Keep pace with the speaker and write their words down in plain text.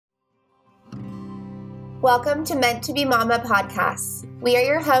Welcome to Meant to Be Mama podcasts. We are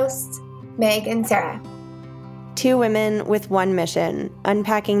your hosts, Meg and Sarah. Two women with one mission,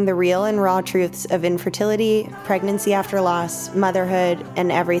 unpacking the real and raw truths of infertility, pregnancy after loss, motherhood,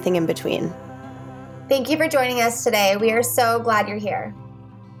 and everything in between. Thank you for joining us today. We are so glad you're here.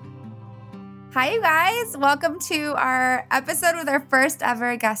 Hi, you guys. Welcome to our episode with our first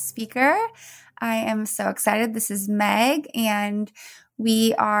ever guest speaker. I am so excited. This is Meg, and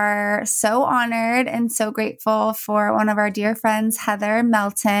we are so honored and so grateful for one of our dear friends, Heather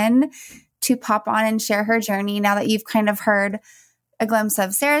Melton, to pop on and share her journey. Now that you've kind of heard a glimpse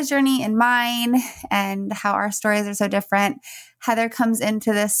of Sarah's journey and mine and how our stories are so different, Heather comes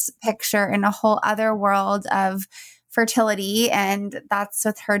into this picture in a whole other world of fertility, and that's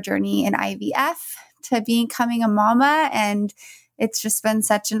with her journey in IVF to becoming a mama. And it's just been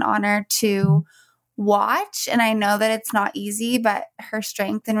such an honor to watch. And I know that it's not easy, but her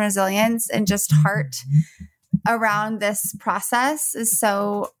strength and resilience and just heart around this process is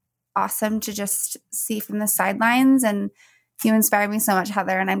so awesome to just see from the sidelines. And you inspire me so much,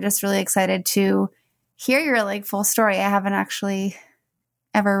 Heather. And I'm just really excited to hear your full story. I haven't actually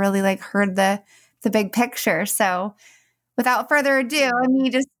ever really heard the big picture. So without further ado,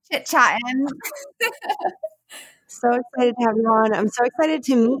 me just chit-chatting. So excited to have you on. I'm so excited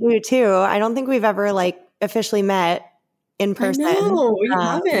to meet you too. I don't think we've ever officially met in person. No, we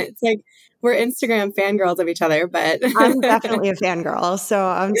haven't. It's we're Instagram fangirls of each other, but I'm definitely a fangirl. So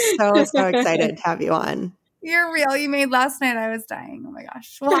I'm so excited to have you on. You're real. You made last night. I was dying. Oh my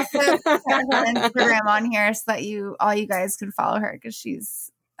gosh. We'll have to put her Instagram on here so that all you guys can follow her, because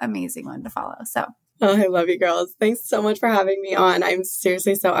she's an amazing one to follow. So. Oh, I love you girls. Thanks so much for having me on. I'm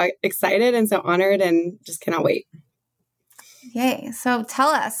seriously so excited and so honored and just cannot wait. Yay. So tell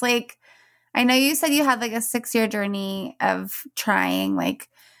us, I know you said you had a 6-year journey of trying,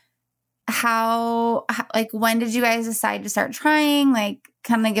 how when did you guys decide to start trying?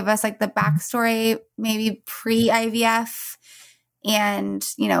 Kind of give us the backstory, maybe pre-IVF, and,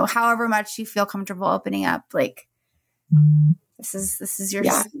 however much you feel comfortable opening up. This is your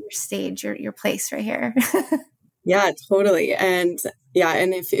stage, your place right here. Yeah, totally. And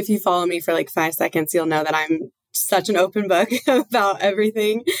if you follow me for 5 seconds, you'll know that I'm such an open book about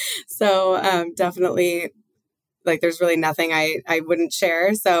everything. So definitely there's really nothing I wouldn't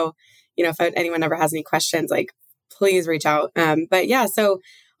share. So, if anyone ever has any questions, please reach out. But yeah, so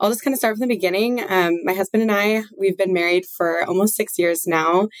I'll just kind of start from the beginning. My husband and I, we've been married for almost 6 years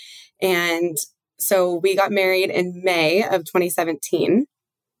now. And so we got married in May of 2017,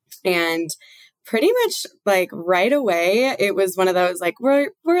 and pretty much right away, it was one of those,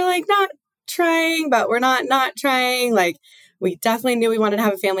 we're not trying, but we're not trying. We definitely knew we wanted to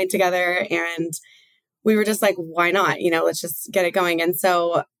have a family together, and we were just why not? Let's just get it going. And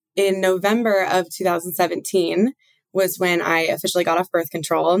so in November of 2017 was when I officially got off birth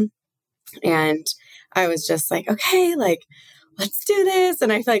control, and I was just okay, let's do this.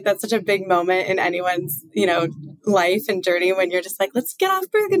 And I feel that's such a big moment in anyone's, life and journey, when you're just let's get off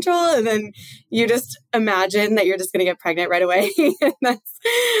birth control. And then you just imagine that you're just going to get pregnant right away. And that's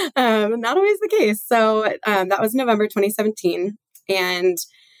not always the case. So that was November 2017. And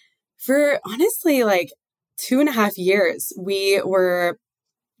for honestly, 2.5 years, we were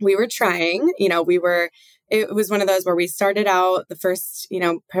trying, it was one of those where we started out the first,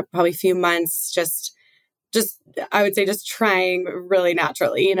 probably few months, just I would say just trying really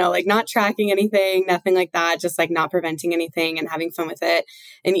naturally, not tracking anything, nothing like that, just not preventing anything and having fun with it.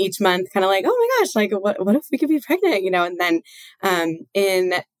 And each month kind of oh my gosh, what if we could be pregnant, and then,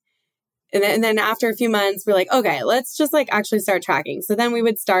 and then after a few months, we're okay, let's just actually start tracking. So then we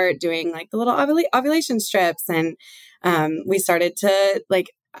would start doing the little ovulation strips, and, we started to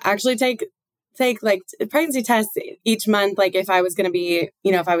actually take pregnancy tests each month. If I was going to be,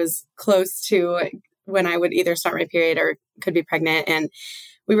 if I was close to when I would either start my period or could be pregnant. And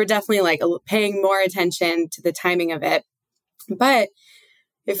we were definitely paying more attention to the timing of it. But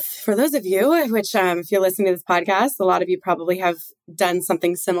for those of you, which if you're listening to this podcast, a lot of you probably have done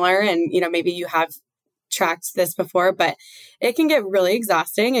something similar, and, maybe you have tracked this before, but it can get really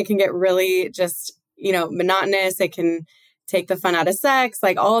exhausting. It can get really just, monotonous. It can take the fun out of sex,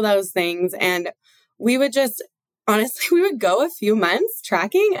 all of those things. And we would just, honestly, we would go a few months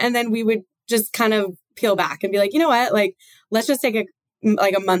tracking, and then we would just kind of peel back and be you know what, let's just take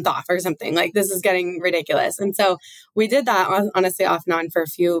a month off or something. This is getting ridiculous. And so we did that honestly off and on for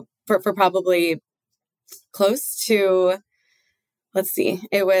probably close to, let's see,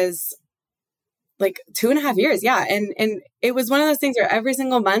 it was 2.5 years. Yeah. And it was one of those things where every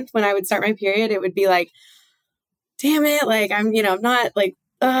single month when I would start my period, it would be damn it. I'm not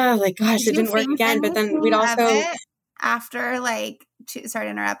like, gosh, it didn't work think again. But then we'd anything of also, it after like, sorry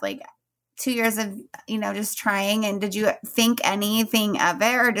to interrupt, like 2 years of, just trying, and did you think anything of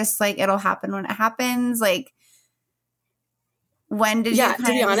it, or just like, it'll happen when it happens? Like, when did you to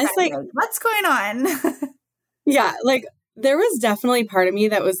be honest, decide, like, what's going on? yeah, like there was definitely part of me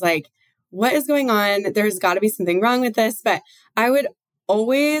that was like, what is going on? There's got to be something wrong with this. But I would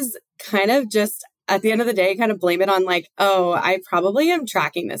always kind of just at the end of the day, kind of blame it on like, oh, I probably am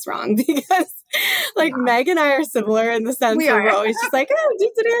tracking this wrong because like Meg and I are similar in the sense where we're always just like,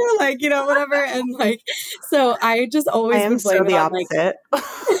 oh, like, whatever. And like, so I just always would blame it on opposite. Like,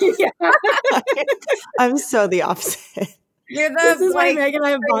 yeah. I'm so the opposite. You're the, this is why Meg and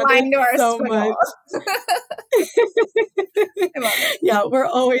I have bonded so much. I love it. Yeah, we're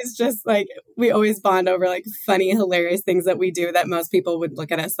always just like, we always bond over like funny, hilarious things that we do that most people would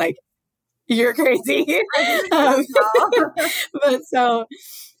look at us like, you're crazy. But so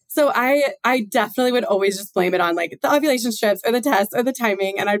I definitely would always just blame it on like the ovulation strips or the test or the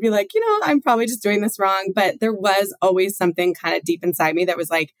timing. And I'd be like, I'm probably just doing this wrong. But there was always something kind of deep inside me that was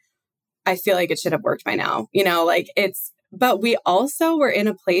like, I feel like it should have worked by now, but we also were in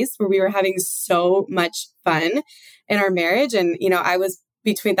a place where we were having so much fun in our marriage. And, I was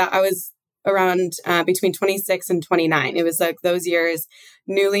around between 26 and 29. It was like those years,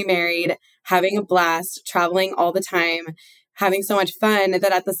 newly married, having a blast, traveling all the time, having so much fun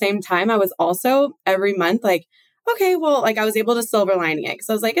that at the same time, I was also every month like, okay, well, like I was able to silver lining it. Cause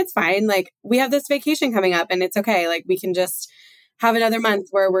I was like, it's fine. Like we have this vacation coming up and it's okay. Like we can just have another month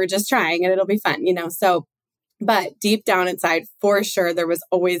where we're just trying and it'll be fun, So, but deep down inside, for sure, there was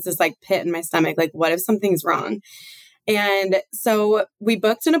always this like pit in my stomach. Like, what if something's wrong? And so we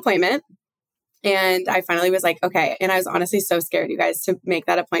booked an appointment and I finally was like, okay. And I was honestly so scared, you guys, to make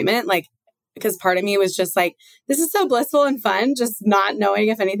that appointment. Like, because part of me was just like, this is so blissful and fun, just not knowing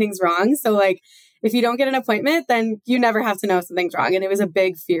if anything's wrong. So like, if you don't get an appointment, then you never have to know if something's wrong. And it was a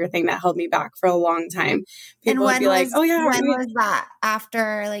big fear thing that held me back for a long time. People would be like, oh yeah. When was that?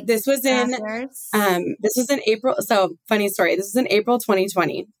 After like this was in April. So funny story. This was in April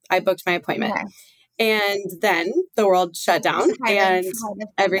 2020. I booked my appointment. Okay. And then the world shut down and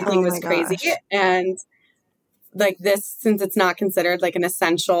everything was crazy. And like this, since it's not considered like an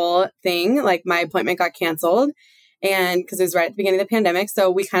essential thing, like my appointment got canceled and because it was right at the beginning of the pandemic.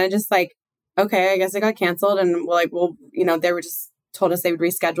 So we kind of just like, okay, I guess it got canceled and they were just told us they would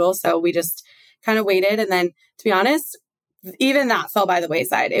reschedule. So we just kind of waited. And then to be honest, even that fell by the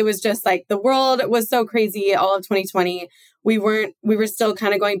wayside. It was just like the world was so crazy all of 2020. We were still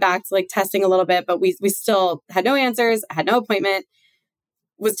kind of going back to like testing a little bit, but we still had no answers, had no appointment,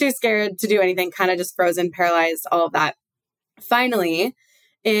 was too scared to do anything, kind of just frozen, paralyzed, all of that. Finally,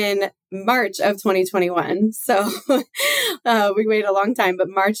 in March of 2021. So we waited a long time, but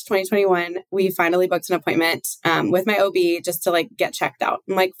March 2021, we finally booked an appointment with my OB just to like get checked out.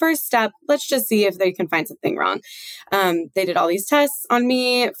 I'm like, first step, let's just see if they can find something wrong. They did all these tests on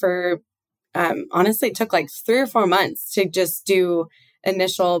me for, honestly, it took like 3 or 4 months to just do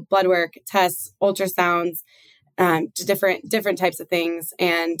initial blood work, tests, ultrasounds, to different types of things.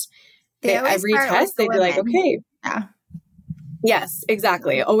 And every test, they'd be like, okay. Yeah. Yes,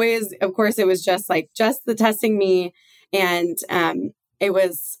 exactly. Always, of course, it was just the testing me. And it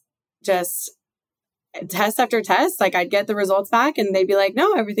was just test after test. Like I'd get the results back and they'd be like,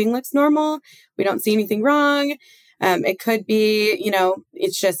 no, everything looks normal. We don't see anything wrong. It could be,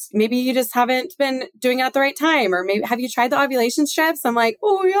 it's just, maybe you just haven't been doing it at the right time. Or maybe, have you tried the ovulation strips? I'm like,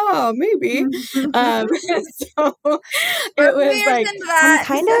 oh yeah, maybe. So it was like,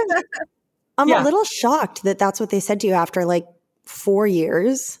 I'm a little shocked that that's what they said to you after like 4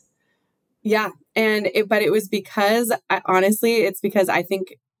 years. Yeah. But it was because it's because I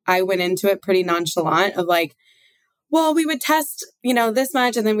think I went into it pretty nonchalant of like, well, we would test, this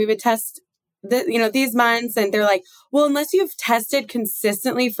much and then we would test these months. And they're like, well, unless you've tested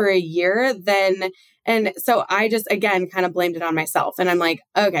consistently for a year, then, and so I just, again, kind of blamed it on myself. And I'm like,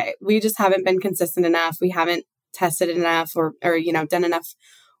 okay, we just haven't been consistent enough. We haven't tested enough or done enough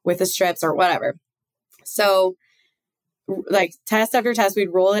with the strips or whatever. So like test after test,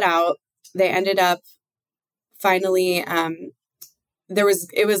 we'd roll it out. They ended up finally, it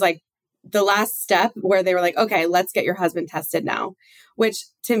was like the last step where they were like, okay, let's get your husband tested now, which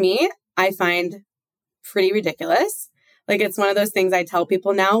to me, I find pretty ridiculous. Like it's one of those things I tell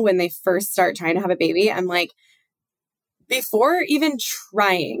people now when they first start trying to have a baby. I'm like, before even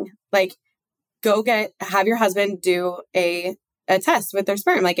trying, like have your husband do a test with their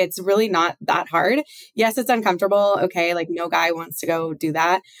sperm. Like it's really not that hard. Yes, it's uncomfortable. Okay. Like no guy wants to go do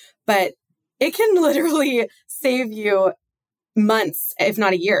that, but it can literally save you months, if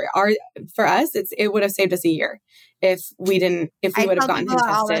not a year. For us, it would have saved us a year if we would have gotten him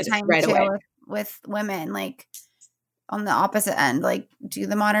tested right away. With women, like on the opposite end, like do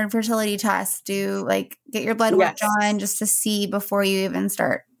the modern fertility test, get your blood work done just to see before you even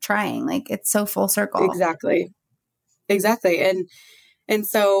start trying. Like it's so full circle. Exactly. And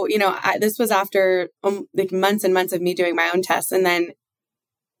so, this was after like months and months of me doing my own tests. And then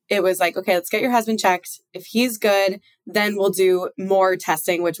it was like, okay, let's get your husband checked. If he's good, then we'll do more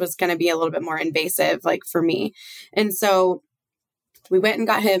testing, which was going to be a little bit more invasive, like for me. And so we went and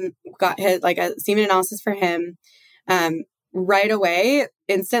got his like a semen analysis for him. Right away,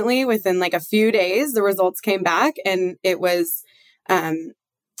 instantly, within like a few days, the results came back, and it was like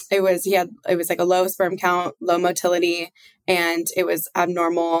a low sperm count, low motility, and it was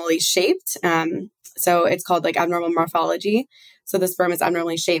abnormally shaped. So it's called like abnormal morphology. So the sperm is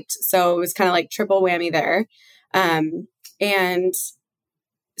abnormally shaped. So it was kind of like triple whammy there. And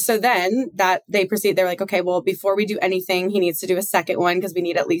so then they're like, okay, well, before we do anything, he needs to do a second one because we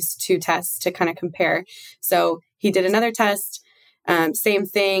need at least 2 tests to kind of compare. So he did another test, same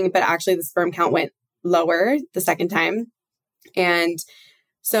thing, but actually the sperm count went lower the second time. And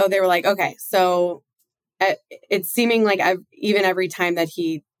so they were like, okay, so it's seeming like even every time that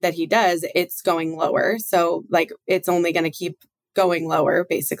he does, it's going lower. So like, it's only going to keep going lower,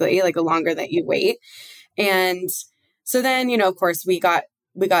 basically, like the longer that you wait. And so then, of course, we got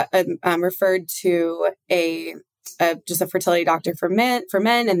referred to just a fertility doctor for men.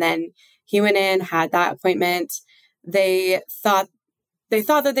 And then he went in, had that appointment. They thought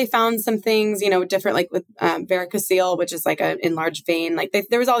that they found some things, different, like with varicocele, which is like an enlarged vein. Like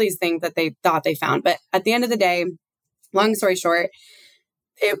there was all these things that they thought they found. But at the end of the day, long story short,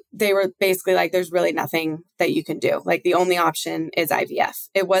 they were basically like, there's really nothing that you can do. Like the only option is IVF.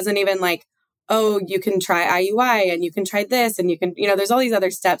 It wasn't even like, oh, you can try IUI and you can try this and you can, there's all these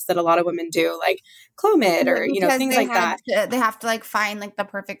other steps that a lot of women do, like Clomid or, things like that. They have to like find like the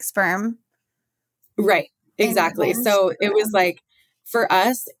perfect sperm. Right. Exactly. So it was like, for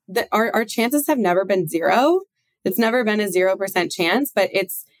us, our chances have never been 0. It's never been a 0% chance, but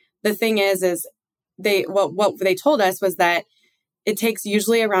the thing is what they told us was that it takes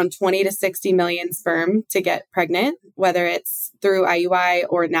usually around 20 to 60 million sperm to get pregnant, whether it's through IUI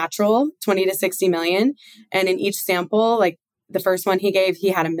or natural, 20 to 60 million. And in each sample, like the first one he gave, he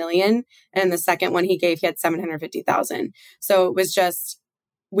had 1 million. And the second one he gave, he had 750,000. So it was just,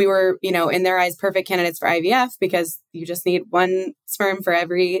 we were, in their eyes, perfect candidates for IVF because you just need 1 sperm for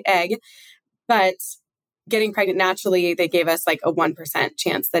every egg. But getting pregnant naturally, they gave us like a 1%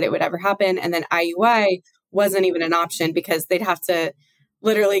 chance that it would ever happen. And then IUI wasn't even an option because they'd have to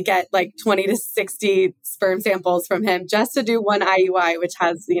literally get like 20 to 60 sperm samples from him just to do 1 IUI, which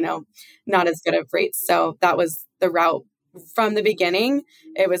has, not as good of rates. So that was the route from the beginning.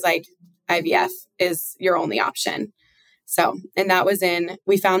 It was like IVF is your only option. So, and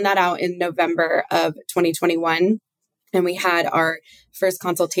we found that out in November of 2021. And we had our first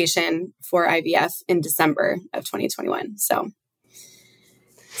consultation for IVF in December of 2021. So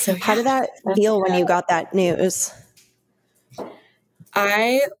yeah. How did that feel when you got that news?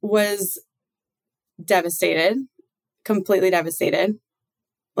 I was devastated, completely devastated.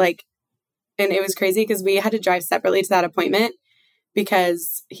 Like, and it was crazy because we had to drive separately to that appointment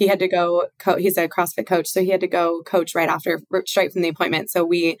because he had to go, he's a CrossFit coach. So he had to go coach straight from the appointment. So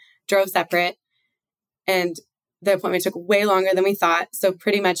we drove separate and the appointment took way longer than we thought. So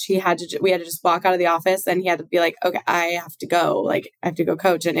pretty much we had to just walk out of the office and he had to be like, okay, I have to go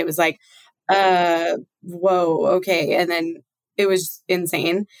coach. And it was like, whoa, okay. And then it was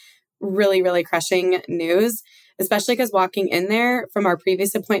insane, really, really crushing news, especially because walking in there from our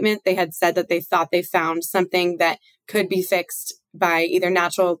previous appointment, they had said that they thought they found something that could be fixed by either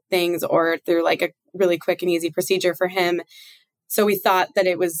natural things or through like a really quick and easy procedure for him. So we thought that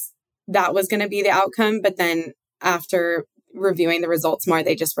that was going to be the outcome. But then after reviewing the results more,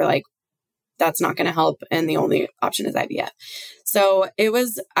 they just were like, that's not going to help. And the only option is IVF. So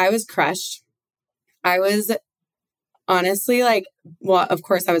I was crushed. I was honestly like, well, of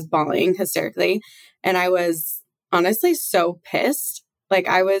course I was bawling hysterically. And I was honestly so pissed. Like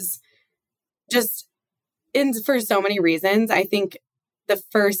I was just for so many reasons. I think the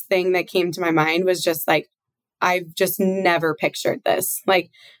first thing that came to my mind was just like, I've just never pictured this.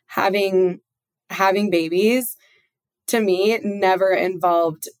 Like having babies to me never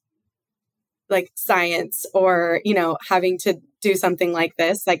involved like science or, having to do something like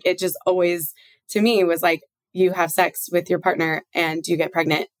this. Like it just always to me was like, you have sex with your partner and you get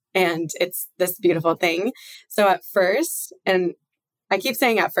pregnant and it's this beautiful thing. So at first, and I keep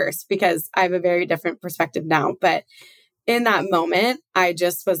saying at first because I have a very different perspective now, but in that moment, I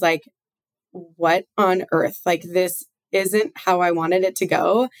just was like, what on earth? Like, this isn't how I wanted it to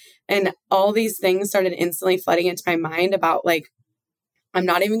go. And all these things started instantly flooding into my mind about like, I'm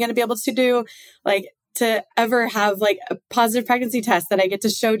not even going to be able to do like to ever have like a positive pregnancy test that I get to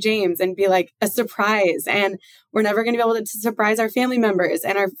show James and be like a surprise. And we're never going to be able to surprise our family members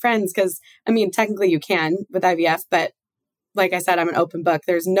and our friends. Cause I mean, technically you can with IVF, but like I said, I'm an open book.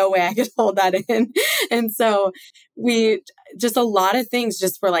 There's no way I could hold that in. And so just a lot of things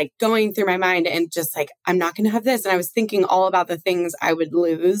just were like going through my mind and just like, I'm not going to have this. And I was thinking all about the things I would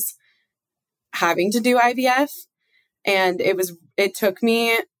lose having to do IVF. And it took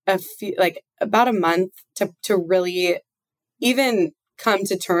me about a month to really even come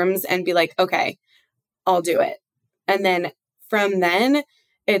to terms and be like, okay, I'll do it. And then from then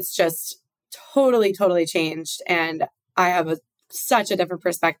it's just totally, totally changed. And I have such a different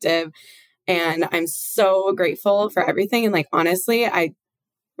perspective and I'm so grateful for everything. And like, honestly,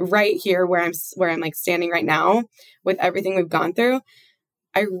 right here where I'm like standing right now with everything we've gone through,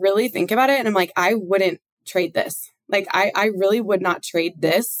 I really think about it and I'm like, I wouldn't trade this. Like, I really would not trade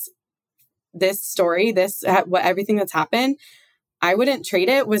this story, everything that's happened. I wouldn't trade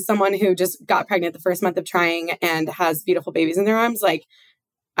it with someone who just got pregnant the first month of trying and has beautiful babies in their arms. Like,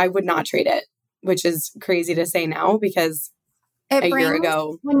 I would not trade it, which is crazy to say now because a year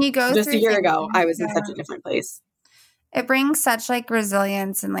ago, I was in such a different place. It brings such like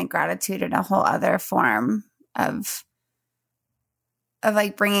resilience and like gratitude in a whole other form of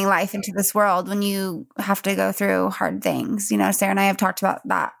like bringing life into this world when you have to go through hard things. You know, Sarah and I have talked about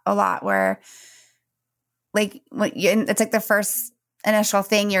that a lot where like it's like the first initial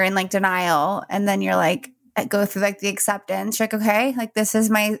thing you're in like denial and then you're like go through like the acceptance. You're like, okay, like this is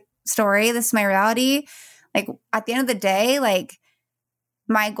my story. This is my reality. Like at the end of the day, like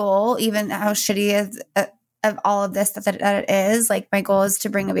my goal, even how shitty is of all of this that it is, like my goal is to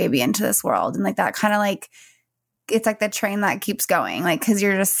bring a baby into this world. And like that kind of like, it's like the train that keeps going, like, cause you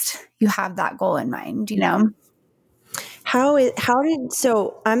have that goal in mind, you know? I'm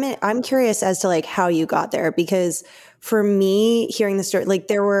curious as to like how you got there, because for me hearing the story, like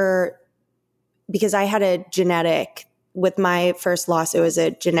because I had a genetic, with my first loss, it was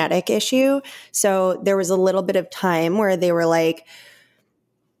a genetic issue. So there was a little bit of time where they were like,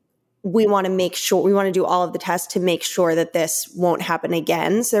 we want to do all of the tests to make sure that this won't happen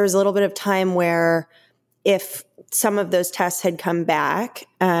again. So there was a little bit of time where if some of those tests had come back,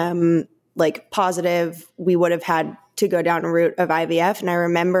 like positive, we would have had to go down a route of IVF. And I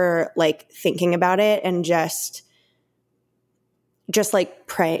remember like thinking about it and just like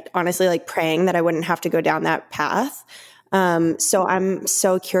praying that I wouldn't have to go down that path. So I'm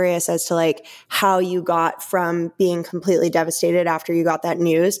so curious as to like how you got from being completely devastated after you got that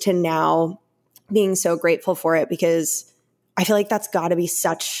news to now being so grateful for it, because I feel like that's got to be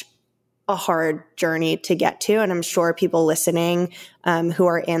such a hard journey to get to. And I'm sure people listening, who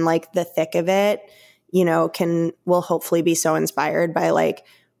are in like the thick of it, you know, will hopefully be so inspired by like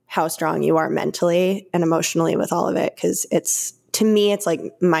how strong you are mentally and emotionally with all of it. Cause to me, it's like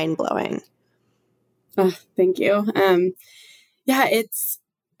mind blowing. Oh, thank you. Yeah, it's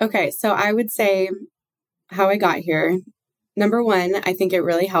okay. So I would say how I got here. Number one, I think it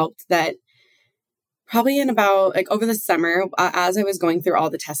really helped that probably in about like over the summer, as I was going through all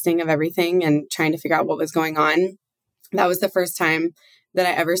the testing of everything and trying to figure out what was going on, that was the first time that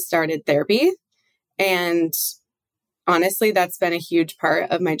I ever started therapy. And honestly, that's been a huge part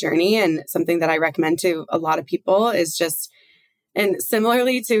of my journey and something that I recommend to a lot of people is just, and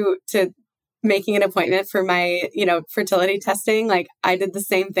similarly to making an appointment for my, fertility testing, like I did the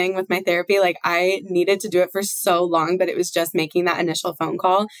same thing with my therapy. Like I needed to do it for so long, but it was just making that initial phone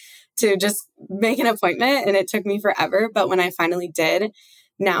call to just make an appointment. And it took me forever. But when I finally did,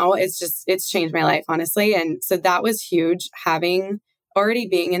 now it's changed my life, honestly. And so that was huge. Already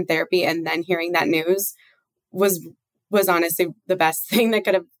being in therapy and then hearing that news was honestly the best thing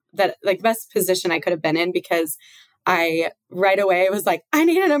best position I could have been in, because I right away was like, I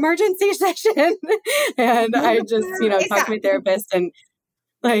need an emergency session. And I just, talked to my therapist, and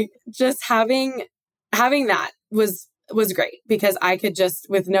like just having that was great, because I could just,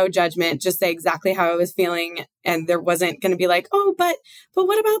 with no judgment, just say exactly how I was feeling. And there wasn't going to be like, oh, but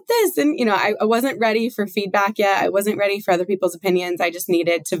what about this? And, I wasn't ready for feedback yet. I wasn't ready for other people's opinions. I just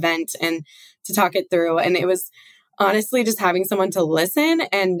needed to vent and to talk it through. And it was honestly just having someone to listen,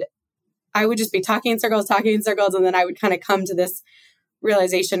 and I would just be talking in circles. And then I would kind of come to this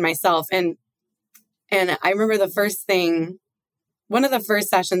realization myself. And I remember one of the first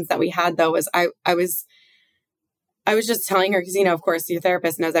sessions that we had though, was I was I was just telling her, because, of course, your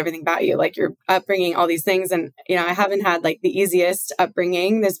therapist knows everything about you, like your upbringing, all these things. And, I haven't had like the easiest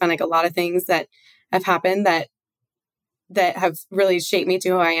upbringing. There's been like a lot of things that have happened that have really shaped me to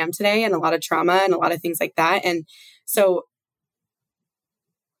who I am today, and a lot of trauma and a lot of things like that. And so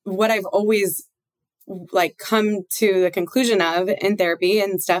what I've always like come to the conclusion of in therapy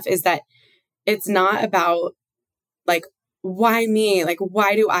and stuff is that it's not about like, why me? Like,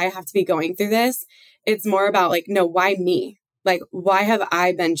 why do I have to be going through this? It's more about like, no, why me? Like, why have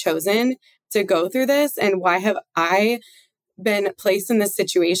I been chosen to go through this? And why have I been placed in this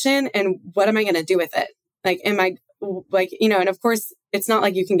situation? And what am I going to do with it? Like, am I like, and of course, it's not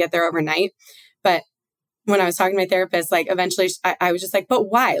like you can get there overnight. But when I was talking to my therapist, like eventually I was just like, but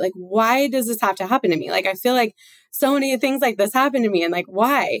why? Like, why does this have to happen to me? Like, I feel like so many things like this happen to me, and like,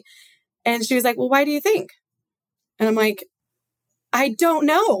 why? And she was like, well, why do you think? And I'm like, I don't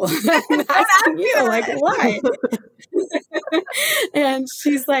know. I'm asking you, like, why? And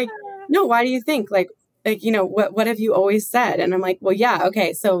she's like, no, why do you think? Like, what have you always said? And I'm like, well, yeah,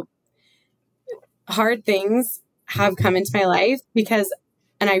 okay. So hard things have come into my life because,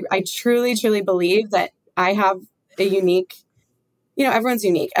 and I truly, truly believe that I have a unique, everyone's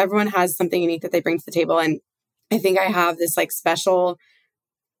unique. Everyone has something unique that they bring to the table. And I think I have this like special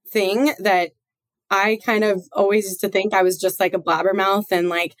thing that I kind of always used to think I was just like a blabbermouth, and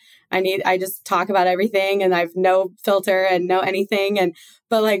like I just talk about everything and I've no filter and no anything.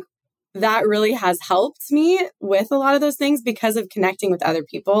 But like that really has helped me with a lot of those things because of connecting with other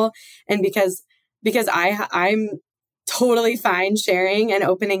people, and because I'm totally fine sharing and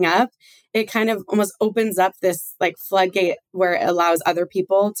opening up. It kind of almost opens up this like floodgate where it allows other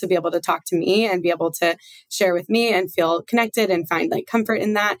people to be able to talk to me and be able to share with me and feel connected and find like comfort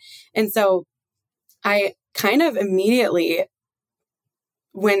in that. And so I kind of immediately,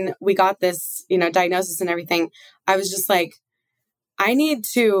 when we got this, diagnosis and everything, I was just like, I need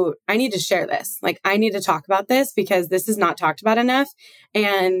to share this. Like, I need to talk about this because this is not talked about enough.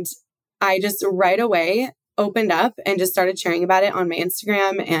 And I just right away opened up and just started sharing about it on my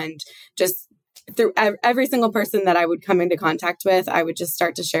Instagram, and just through every single person that I would come into contact with, I would just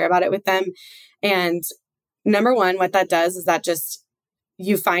start to share about it with them. And number one, what that does is that just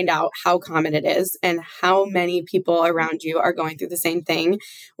you find out how common it is and how many people around you are going through the same thing,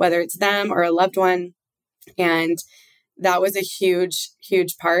 whether it's them or a loved one. And that was a huge,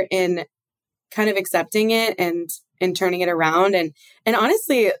 huge part in kind of accepting it and turning it around. And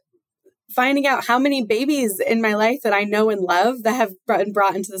honestly, finding out how many babies in my life that I know and love that have been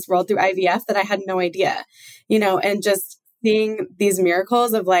brought into this world through IVF that I had no idea, and just seeing these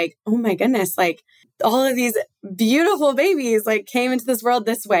miracles of like, oh my goodness, like all of these beautiful babies like came into this world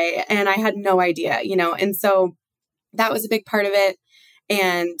this way. And I had no idea, and so that was a big part of it.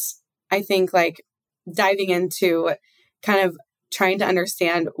 And I think like diving into kind of trying to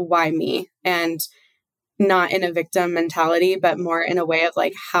understand why me, and not in a victim mentality, but more in a way of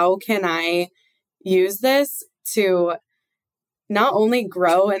like, how can I use this to not only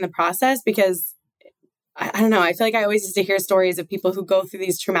grow in the process? Because I don't know, I feel like I always used to hear stories of people who go through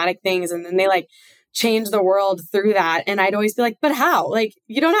these traumatic things and then they like change the world through that. And I'd always be like, but how? Like,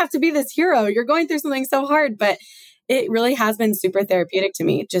 you don't have to be this hero. You're going through something so hard. But it really has been super therapeutic to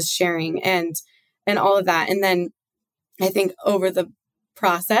me, just sharing and all of that. And then I think over the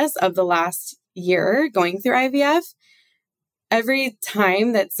process of the last year going through IVF, every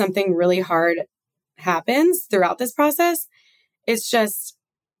time that something really hard happens throughout this process, it's just,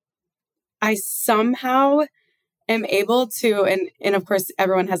 I somehow am able to, and of course,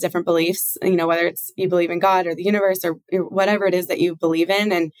 everyone has different beliefs, whether it's you believe in God or the universe or whatever it is that you believe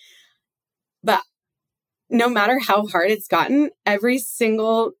in. But no matter how hard it's gotten, every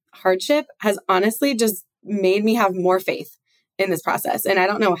single hardship has honestly just made me have more faith in this process. And I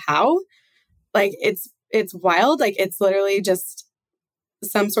don't know how, like, it's wild. Like, it's literally just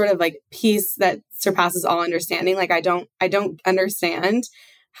some sort of like peace that surpasses all understanding. Like, I don't understand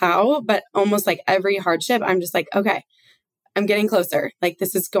how, but almost like every hardship, I'm just like, okay, I'm getting closer. Like,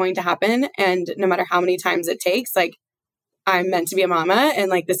 this is going to happen. And no matter how many times it takes, like, I'm meant to be a mama, and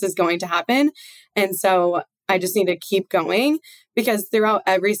like, this is going to happen. And so I just need to keep going, because throughout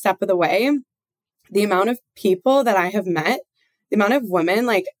every step of the way, the amount of people that I have met, the amount of women,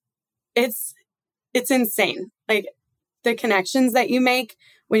 like, it's insane. Like, the connections that you make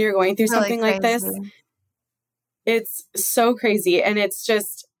when you're going through Really something like this, it's so crazy. And it's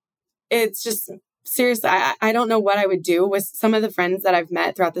just seriously, I don't know what I would do with some of the friends that I've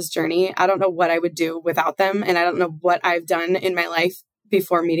met throughout this journey. I don't know what I would do without them. And I don't know what I've done in my life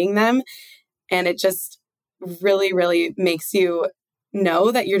before meeting them. And it just really, really makes you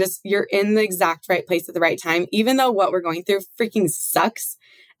know that you're in the exact right place at the right time, even though what we're going through freaking sucks.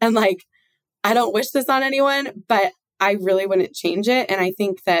 And like, I don't wish this on anyone, but I really wouldn't change it. And I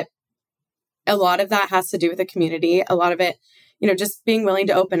think that a lot of that has to do with the community. A lot of it, just being willing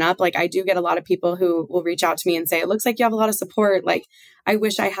to open up. Like, I do get a lot of people who will reach out to me and say, it looks like you have a lot of support. Like, I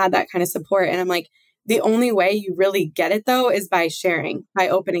wish I had that kind of support. And I'm like, the only way you really get it though, is by sharing, by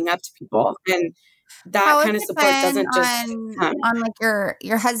opening up to people. And that kind of support doesn't just come. On like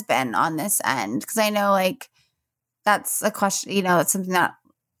your husband on this end. Cause I know like that's a question, it's something that,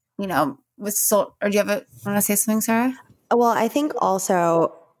 with soul, or do you want to say something, Sarah? Well, I think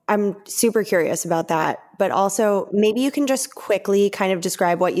also I'm super curious about that, but also maybe you can just quickly kind of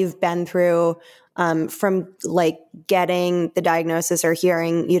describe what you've been through from like getting the diagnosis or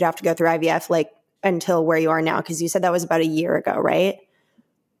hearing you'd have to go through IVF, like until where you are now. Cause you said that was about a year ago, right?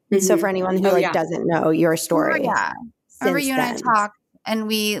 Mm-hmm. So for anyone who doesn't know your story. Yeah. Remember you and I talked and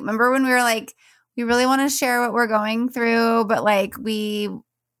remember when we were like, we really want to share what we're going through, but like we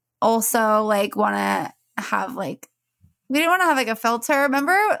also like want to have like, we didn't want to have like a filter.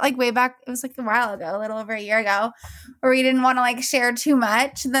 Remember like way back, it was like a while ago, a little over a year ago, where we didn't want to like share too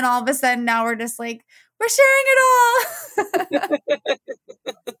much. And then all of a sudden now we're just like, we're sharing it all.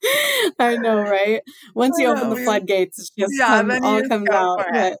 I know, right? Once you open the floodgates, it's just all comes out.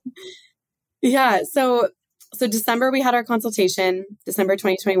 But yeah. So December, we had our consultation, December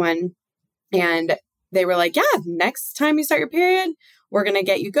 2021. And they were like, yeah, next time you start your period, we're going to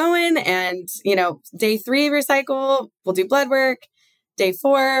get you going. And, day 3 of your cycle, we'll do blood work. Day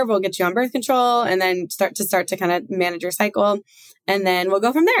 4, we'll get you on birth control and then start to kind of manage your cycle. And then we'll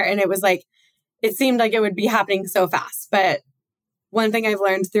go from there. And it was like, it seemed like it would be happening so fast. But one thing I've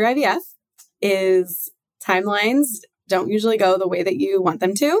learned through IVF is timelines don't usually go the way that you want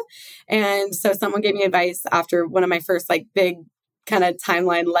them to. And so someone gave me advice after one of my first like big kind of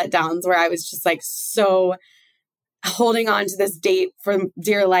timeline letdowns where I was just like so holding on to this date for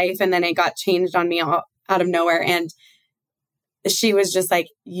dear life. And then it got changed on me out of nowhere. And she was just like,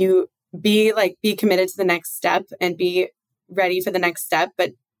 you be committed to the next step and be ready for the next step,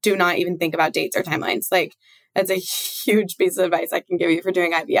 but do not even think about dates or timelines. Like, that's a huge piece of advice I can give you for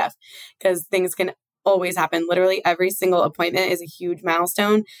doing IVF, because things can always happen. Literally every single appointment is a huge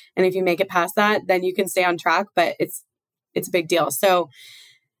milestone. And if you make it past that, then you can stay on track, but it's a big deal. So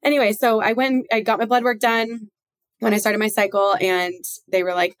anyway, so I got my blood work done when I started my cycle, and they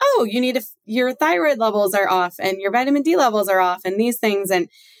were like, oh, your thyroid levels are off and your vitamin D levels are off and these things. And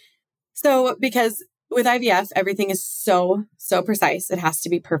so because with IVF, everything is so, so precise. It has to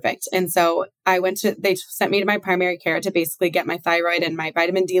be perfect. And so they sent me to my primary care to basically get my thyroid and my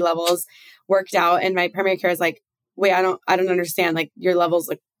vitamin D levels worked out. And my primary care is like, wait, I don't understand. Like, your levels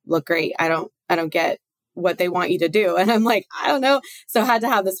look great. I don't get what they want you to do. And I'm like, I don't know. So I had to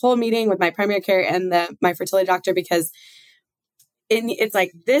have this whole meeting with my primary care and my fertility doctor, because it's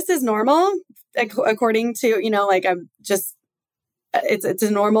like, this is normal according to, like, I'm just, it's a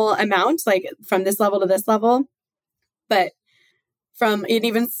normal amount, like from this level to this level, but from an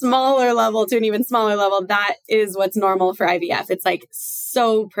even smaller level to an even smaller level, that is what's normal for IVF. It's like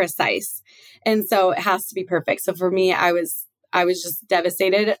so precise. And so it has to be perfect. So for me, I was just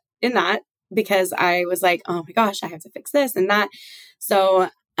devastated in that, because I was like, oh my gosh, I have to fix this and that. So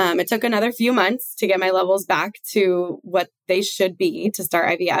it took another few months to get my levels back to what they should be to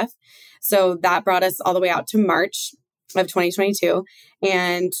start IVF. So that brought us all the way out to March of 2022.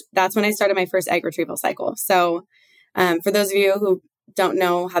 And that's when I started my first egg retrieval cycle. So for those of you who don't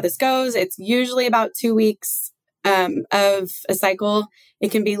know how this goes, it's usually about 2 weeks of a cycle.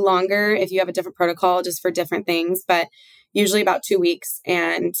 It can be longer if you have a different protocol just for different things, but usually about 2 weeks.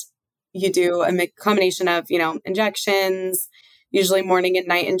 And you do a combination of, injections, usually morning and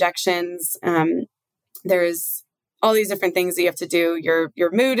night injections. There's all these different things that you have to do.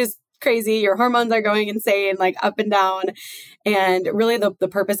 Your mood is crazy. Your hormones are going insane, like up and down. And really the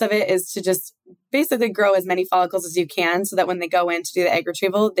purpose of it is to just basically grow as many follicles as you can, so that when they go in to do the egg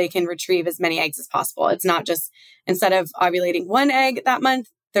retrieval, they can retrieve as many eggs as possible. It's not just, instead of ovulating one egg that month,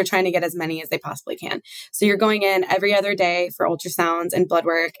 they're trying to get as many as they possibly can. So you're going in every other day for ultrasounds and blood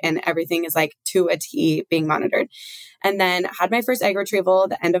work, and everything is like to a T being monitored. And then I had my first egg retrieval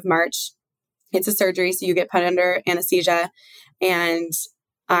the end of March. It's a surgery, so you get put under anesthesia. And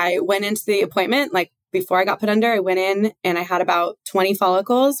I went into the appointment, like before I got put under, I went in and I had about 20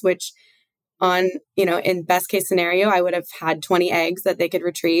 follicles, which in best case scenario, I would have had 20 eggs that they could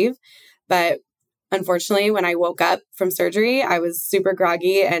retrieve. But unfortunately, when I woke up from surgery, I was super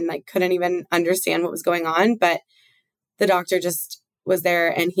groggy and like couldn't even understand what was going on. But the doctor just was there,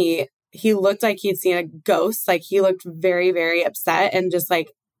 and he he looked like he'd seen a ghost. Like he looked very, very upset and just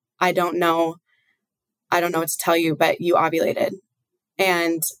like, I don't know what to tell you, but you ovulated.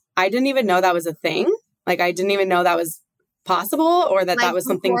 And I didn't even know that was a thing. Like I didn't even know that was possible or that was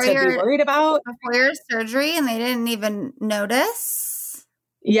something to be worried about. Before your surgery and they didn't even notice?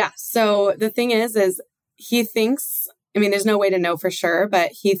 Yeah. So the thing is he thinks, I mean, there's no way to know for sure,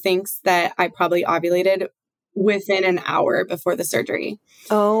 but he thinks that I probably ovulated within an hour before the surgery.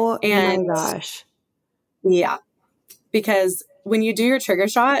 Oh my gosh. Yeah. Because when you do your trigger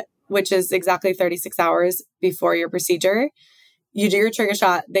shot, which is exactly 36 hours before your procedure, you do your trigger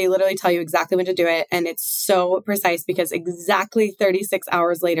shot. They literally tell you exactly when to do it. And it's so precise because exactly 36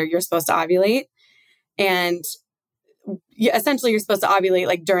 hours later, you're supposed to ovulate. And essentially you're supposed to ovulate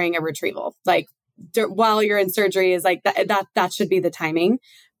like during a retrieval, like while you're in surgery is like that should be the timing.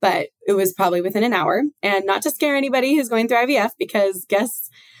 But it was probably within an hour. And not to scare anybody who's going through IVF, because guess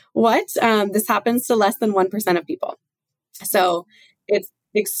what? This happens to less than 1% of people. So it's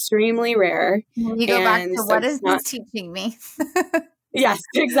extremely rare. You go back to what is this teaching me? Yes,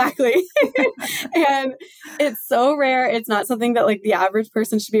 exactly. And it's so rare. It's not something that like the average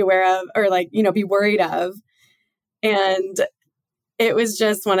person should be aware of or like, be worried of. And it was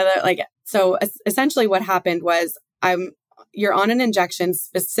just one of the like, so essentially what happened was you're on an injection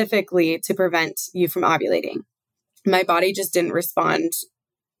specifically to prevent you from ovulating. My body just didn't respond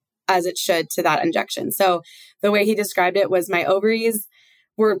as it should to that injection. So the way he described it was my ovaries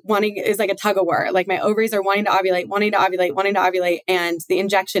were is like a tug of war. Like my ovaries are wanting to ovulate. And the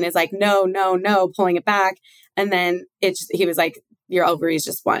injection is like, no, pulling it back. And then he was like, your ovaries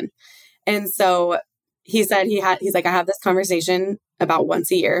just won. And so he said he's like, I have this conversation about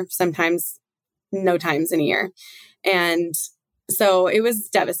once a year, sometimes no times in a year. And so it was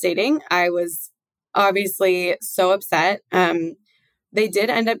devastating. I was obviously so upset. They did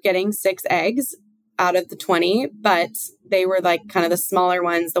end up getting 6 eggs out of the 20, but they were like kind of the smaller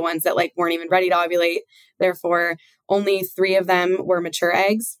ones, the ones that like weren't even ready to ovulate. Therefore, only 3 of them were mature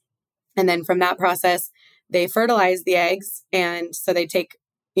eggs. And then from that process, they fertilize the eggs. And so they take,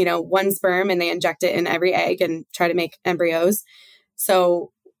 1 sperm and they inject it in every egg and try to make embryos.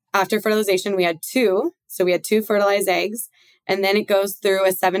 So after fertilization, we had 2. So we had 2 fertilized eggs. And then it goes through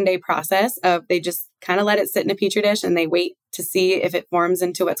a 7-day process of they just kind of let it sit in a petri dish and they wait to see if it forms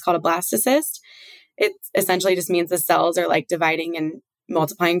into what's called a blastocyst. It essentially just means the cells are like dividing and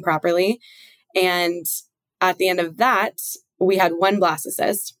multiplying properly. And at the end of that, we had 1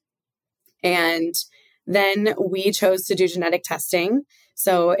 blastocyst. And then we chose to do genetic testing.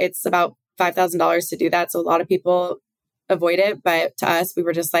 So it's about $5,000 to do that. So a lot of people avoid it. But to us, we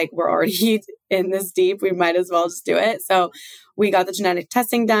were just like, we're already in this deep. We might as well just do it. So we got the genetic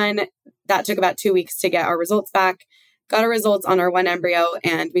testing done. That took about 2 weeks to get our results back. Got our results on our 1 embryo.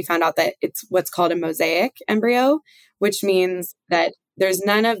 And we found out that it's what's called a mosaic embryo, which means that there's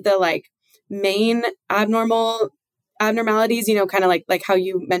none of the like main abnormalities, kind of like how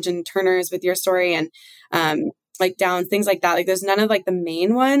you mentioned Turner's with your story and like Downs, things like that. Like there's none of like the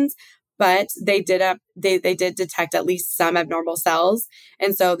main ones. But they did detect at least some abnormal cells.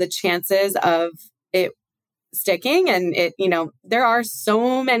 And so the chances of it sticking and it, there are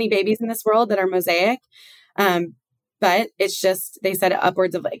so many babies in this world that are mosaic. But it's just, they said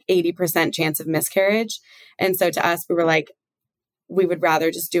upwards of like 80% chance of miscarriage. And so to us, we were like, we would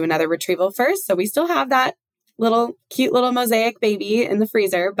rather just do another retrieval first. So we still have that cute little mosaic baby in the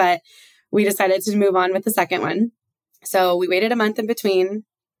freezer, but we decided to move on with the second one. So we waited a month in between.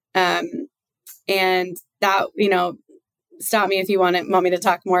 And that, stop me if you want me to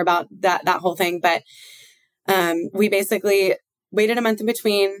talk more about that whole thing. But, we basically waited a month in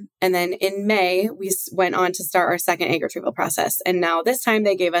between. And then in May, we went on to start our second egg retrieval process. And now this time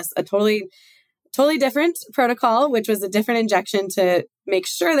they gave us a totally different protocol, which was a different injection to make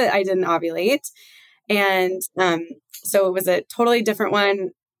sure that I didn't ovulate. And, so it was a totally different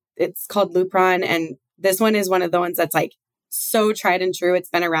one. It's called Lupron. And this one is one of the ones that's like so tried and true. It's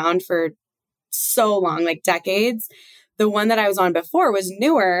been around for so long, like decades. The one that I was on before was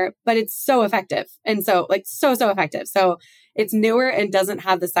newer, but it's so effective. And so like so effective. So it's newer and doesn't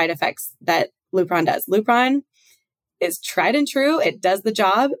have the side effects that Lupron does. Lupron is tried and true. It does the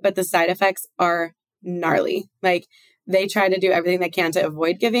job, but the side effects are gnarly. Like they try to do everything they can to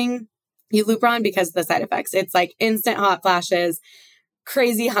avoid giving you Lupron because of the side effects. It's like instant hot flashes,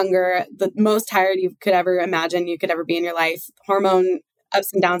 crazy hunger, the most tired you could ever imagine you could ever be in your life, hormone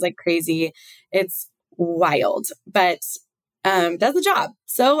ups and downs like crazy. It's wild, but does the job.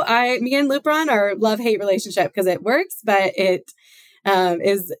 So me and Lupron are love-hate relationship because it works, but it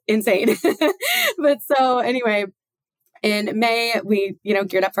is insane. But so anyway, in May, we,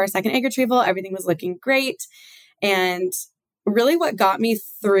 geared up for our second egg retrieval. Everything was looking great. And really what got me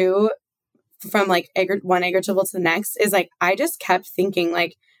through from like one egg retrieval to the next is like, I just kept thinking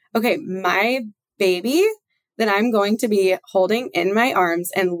like, okay, my baby that I'm going to be holding in my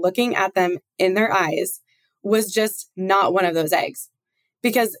arms and looking at them in their eyes was just not one of those eggs.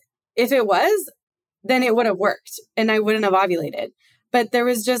 Because if it was, then it would have worked and I wouldn't have ovulated. But there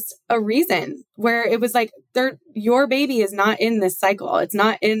was just a reason where it was like, your baby is not in this cycle. It's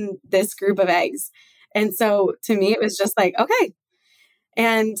not in this group of eggs. And so to me, it was just like, okay.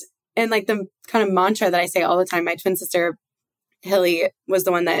 And like the kind of mantra that I say all the time, my twin sister, Hilly, was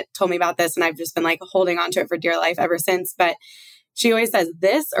the one that told me about this. And I've just been like holding on to it for dear life ever since. But she always says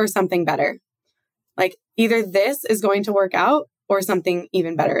this or something better. Like either this is going to work out or something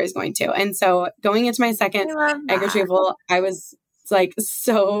even better is going to. And so going into my second egg retrieval, I was like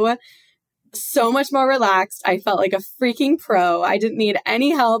so much more relaxed. I felt like a freaking pro. I didn't need any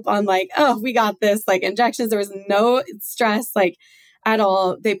help on like, oh, we got this, like injections. There was no stress like at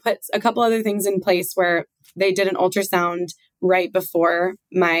all. They put a couple other things in place where they did an ultrasound right before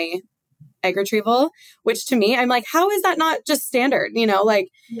my egg retrieval, which to me, I'm like, how is that not just standard? Like,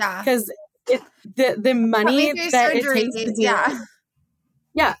 because the money that it takes to do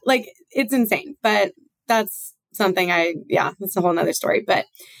yeah, like it's insane, but that's something it's a whole nother story. But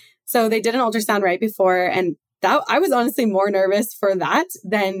so they did an ultrasound right before, and that I was honestly more nervous for that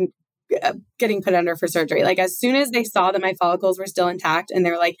than getting put under for surgery. Like as soon as they saw that my follicles were still intact and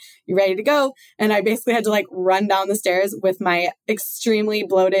they were like, you ready to go? And I basically had to like run down the stairs with my extremely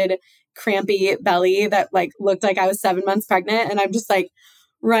bloated, crampy belly that like looked like I was 7 months pregnant. And I'm just like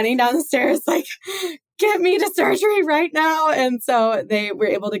running down the stairs, like, get me to surgery right now. And so they were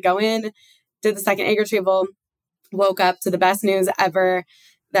able to go in, did the second egg retrieval, woke up to the best news ever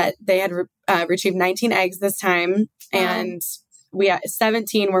that they had retrieved 19 eggs this time. And we had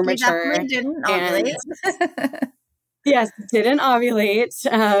 17 were mature. Didn't ovulate. Yes, didn't ovulate.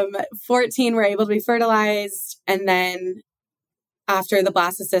 14 were able to be fertilized. And then after the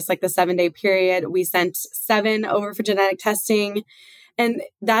blastocyst, like the 7-day period, we sent 7 over for genetic testing. And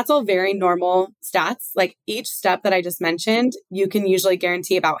that's all very normal stats. Like each step that I just mentioned, you can usually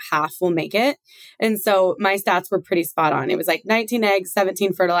guarantee about half will make it. And so my stats were pretty spot on. It was like 19 eggs,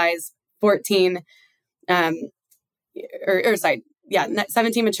 17 fertilized, 14, 17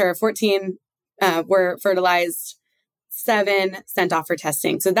 mature, 14 were fertilized, 7 sent off for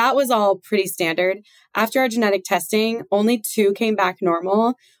testing. So that was all pretty standard. After our genetic testing, only 2 came back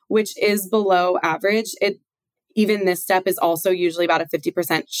normal, which is below average. Even this step is also usually about a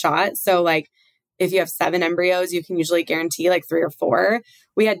 50% shot. So like if you have 7 embryos, you can usually guarantee like 3 or 4.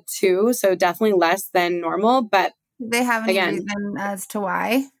 We had 2, so definitely less than normal. But did they have any reason as to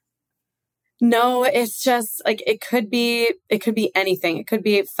why? No, it's just like it could be anything. It could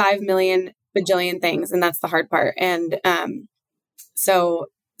be 5 million bajillion things, and that's the hard part. And so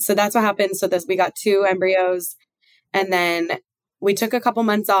that's what happened. So we got 2 embryos, and then we took a couple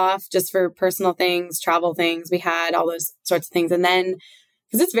months off just for personal things, travel things. We had all those sorts of things. And then,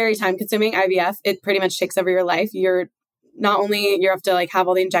 because it's very time consuming, IVF, it pretty much takes over your life. You're not only, you have to like have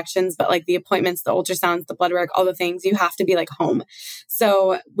all the injections, but like the appointments, the ultrasounds, the blood work, all the things, you have to be like home.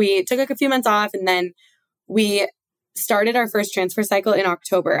 So we took like a few months off, and then we started our first transfer cycle in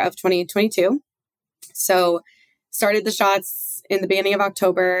October of 2022. So started the shots in the beginning of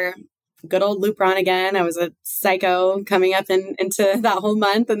October. Good old Lupron again. I was a psycho coming up into that whole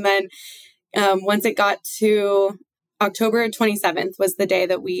month. And then once it got to October 27th was the day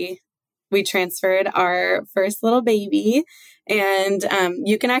that we transferred our first little baby. And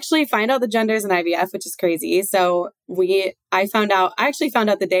you can actually find out the genders in IVF, which is crazy. So I actually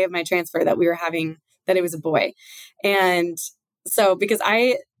found out the day of my transfer that that it was a boy. And so because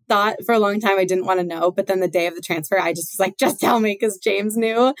I thought for a long time I didn't want to know, but then the day of the transfer, I just was like, just tell me, because James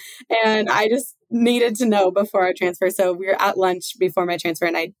knew, and I just needed to know before our transfer. So we were at lunch before my transfer,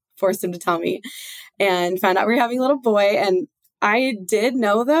 and I forced him to tell me, and found out we were having a little boy. And I did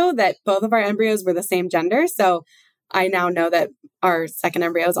know though that both of our embryos were the same gender, so I now know that our second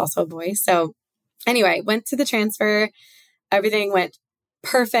embryo is also a boy. So anyway, went to the transfer, everything went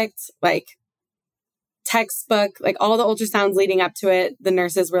perfect, like textbook, like all the ultrasounds leading up to it. The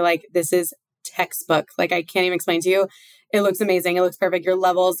nurses were like, this is textbook. Like, I can't even explain to you. It looks amazing. It looks perfect. Your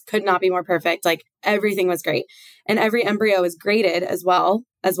levels could not be more perfect. Like everything was great. And every embryo is graded as well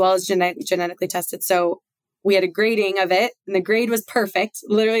as genetically tested. So we had a grading of it, and the grade was perfect,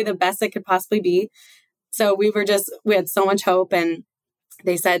 literally the best it could possibly be. So we had so much hope. And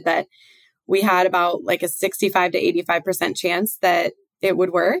they said that we had about like a 65 to 85% chance that it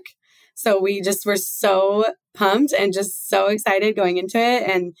would work. So we just were so pumped and just so excited going into it.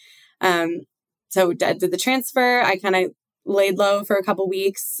 And so did the transfer. I kind of laid low for a couple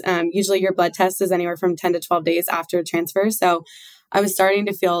weeks. Usually your blood test is anywhere from 10 to 12 days after transfer. So I was starting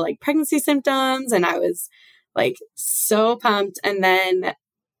to feel like pregnancy symptoms, and I was like so pumped. And then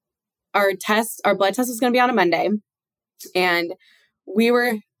our blood test was going to be on a Monday, and we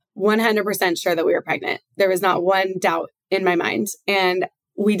were 100% sure that we were pregnant. There was not one doubt in my mind. And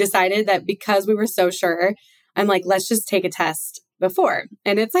we decided that because we were so sure, I'm like, let's just take a test before.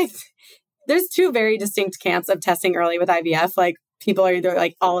 And it's like, there's two very distinct camps of testing early with IVF. Like, people are either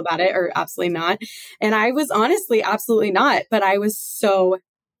like all about it or absolutely not. And I was honestly absolutely not, but I was so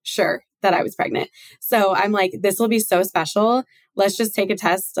sure that I was pregnant. So I'm like, this will be so special. Let's just take a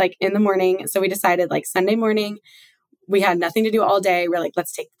test like in the morning. So we decided like Sunday morning, we had nothing to do all day. We're like,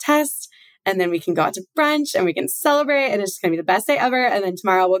 let's take the test, and then we can go out to brunch and we can celebrate. And it's just going to be the best day ever. And then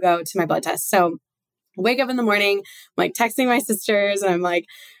tomorrow we'll go to my blood test. So wake up in the morning, I'm like texting my sisters, and I'm like,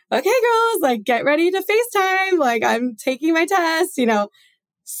 okay, girls, like get ready to FaceTime. Like, I'm taking my test,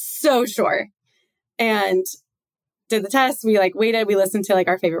 so sure. And did the test. We like waited. We listened to like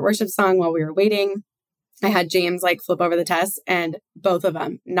our favorite worship song while we were waiting. I had James like flip over the test, and both of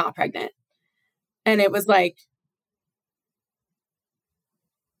them not pregnant. And it was like,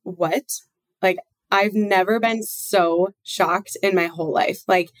 what? Like, I've never been so shocked in my whole life.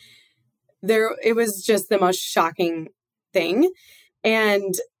 Like, it was just the most shocking thing.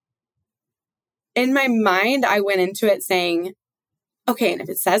 And in my mind, I went into it saying, okay, and if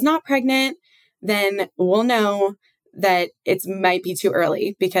it says not pregnant, then we'll know that it might be too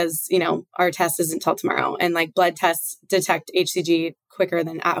early because, our test isn't until tomorrow. And like blood tests detect HCG quicker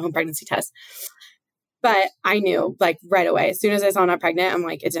than at-home pregnancy tests. But I knew like right away, as soon as I saw not pregnant, I'm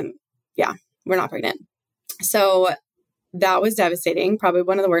like, we're not pregnant. So that was devastating. Probably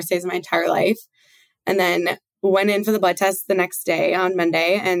one of the worst days of my entire life. And then went in for the blood test the next day on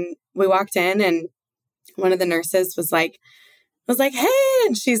Monday, and we walked in, and one of the nurses was like, hey,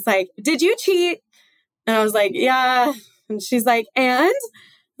 and she's like, did you cheat? And I was like, yeah. And she's like, and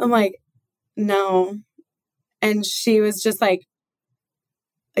I'm like, no. And she was just like,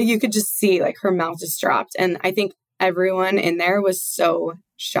 you could just see like her mouth just dropped. And I think everyone in there was so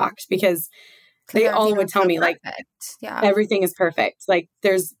shocked because they all would tell me like, everything is perfect. Like,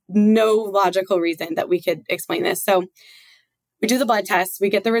 there's no logical reason that we could explain this. So we do the blood test, we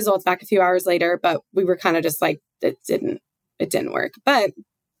get the results back a few hours later, but we were kind of just like, it didn't work. But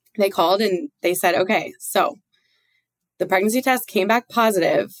they called and they said, okay, so the pregnancy test came back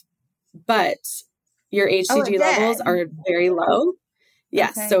positive, but your HCG levels are very low.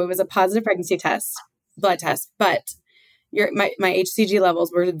 Yes. Okay. So it was a positive pregnancy test, blood test, but my HCG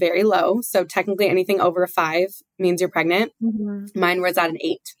levels were very low. So technically anything over a 5 means you're pregnant. Mm-hmm. Mine was at an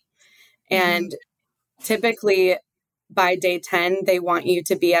 8. And typically by day 10, they want you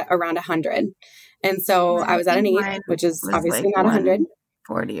to be at around 100. And so I was at an 8, which is obviously like not 100.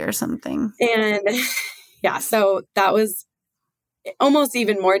 40 or something. And yeah, so that was almost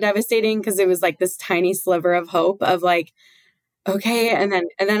even more devastating because it was like this tiny sliver of hope of like, okay. And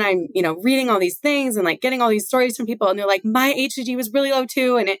then I'm, reading all these things and like getting all these stories from people, and they're like, my HCG was really low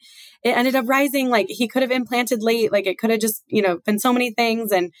too. And it ended up rising. Like, he could have implanted late. Like, it could have just, been so many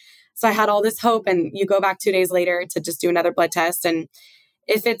things. And so I had all this hope, and you go back 2 days later to just do another blood test. And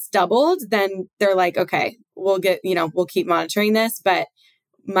if it's doubled, then they're like, okay, we'll keep monitoring this. But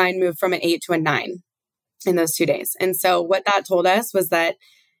mine moved from an 8 to a 9 in those 2 days. And so what that told us was that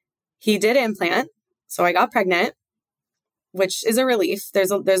he did implant. So I got pregnant, which is a relief.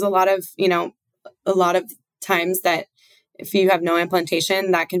 There's a lot of, a lot of times that if you have no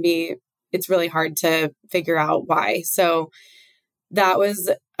implantation, it's really hard to figure out why. So I was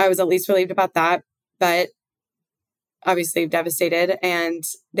at least relieved about that, but obviously devastated. And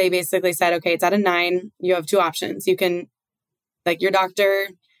they basically said, okay, it's at a 9. You have 2 options. You can, like, your doctor,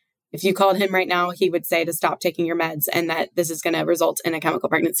 if you called him right now, he would say to stop taking your meds and that this is going to result in a chemical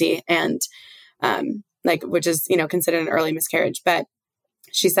pregnancy. And, which is, considered an early miscarriage. But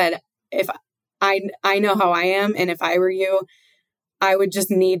she said, if I know how I am, and if I were you, I would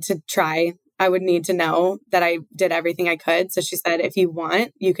just need to try. I would need to know that I did everything I could. So she said, if you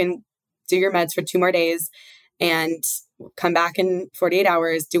want, you can do your meds for 2 more days and come back in 48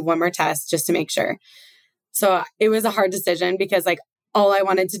 hours, do 1 more test just to make sure. So it was a hard decision because like all I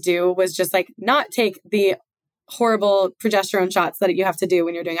wanted to do was just like not take the horrible progesterone shots that you have to do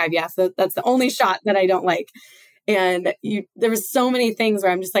when you're doing IVF. That's the only shot that I don't like. And there was so many things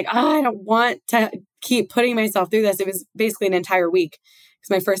where I'm just like, I don't want to keep putting myself through this. It was basically an entire week because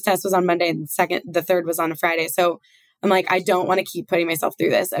my first test was on Monday and the third was on a Friday. So I'm like, I don't want to keep putting myself through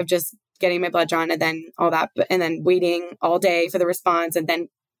this of just getting my blood drawn and then all that, and then waiting all day for the response and then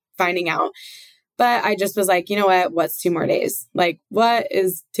finding out. But I just was like, you know what? What's 2 more days? Like, what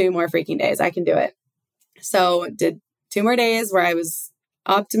is 2 more freaking days? I can do it. So did 2 more days where I was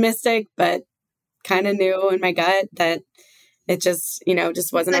optimistic, but kind of knew in my gut that it just,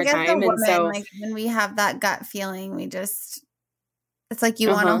 just wasn't our time. Woman, and so like when we have that gut feeling, it's like you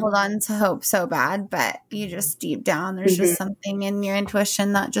want to hold on to hope so bad, but you just deep down, there's just something in your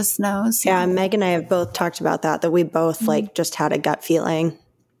intuition that just knows. Yeah. Meg and I have both talked about that we both like just had a gut feeling.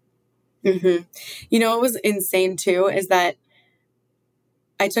 What was insane too is that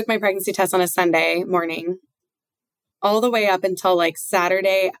I took my pregnancy test on a Sunday morning all the way up until like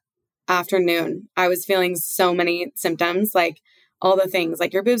Saturday afternoon. I was feeling so many symptoms, like all the things,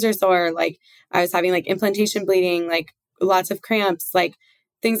 like your boobs are sore. Like I was having like implantation bleeding, like lots of cramps, like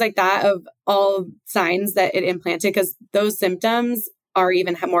things like that, of all signs that it implanted, because those symptoms are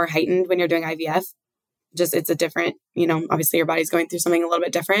even more heightened when you're doing IVF. Just, it's a different, obviously your body's going through something a little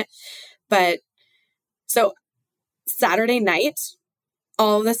bit different. But so Saturday night,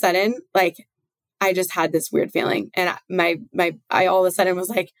 all of a sudden, like I just had this weird feeling, and I all of a sudden was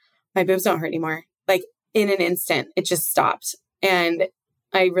like, my boobs don't hurt anymore. Like in an instant, it just stopped. And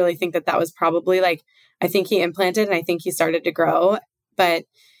I really think that was probably like, I think he implanted and I think he started to grow, but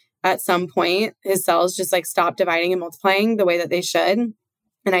at some point his cells just like stopped dividing and multiplying the way that they should.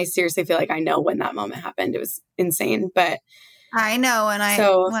 And I seriously feel like I know when that moment happened. It was insane, but I know when I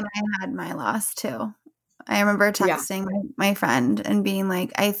had my loss too. I remember texting my friend and being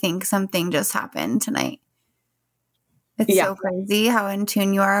like, I think something just happened tonight. It's so crazy how in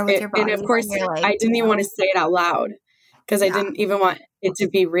tune you are with your body. And of course, like, I didn't even want to say it out loud because I didn't even want it to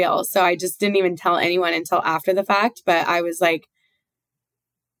be real. So I just didn't even tell anyone until after the fact. But I was like,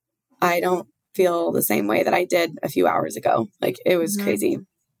 I don't feel the same way that I did a few hours ago. Like it was crazy.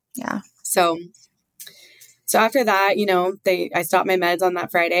 Yeah. So after that, I stopped my meds on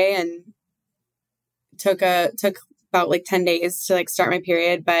that Friday and took about like 10 days to like start my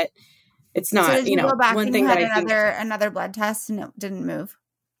period, but it's not, so did you go back one and thing you had that another blood test and it didn't move.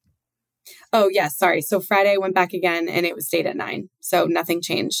 Oh yes. Sorry. So Friday I went back again and it was stayed at 9. So nothing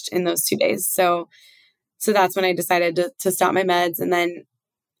changed in those 2 days. So that's when I decided to stop my meds. And then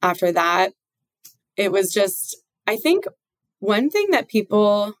after that, it was just, I think one thing that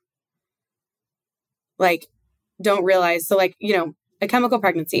people like don't realize. So like, a chemical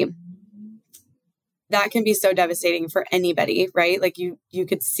pregnancy, that can be so devastating for anybody, right? Like you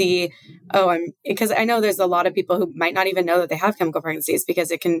could see, because I know there's a lot of people who might not even know that they have chemical pregnancies,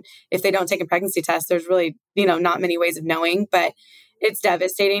 because if they don't take a pregnancy test, there's really, not many ways of knowing, but it's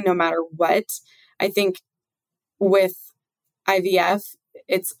devastating no matter what. I think with IVF,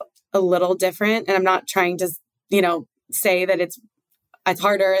 it's a little different, and I'm not trying to, say that it's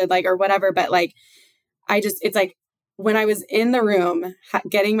harder, like, or whatever, but like, it's like when I was in the room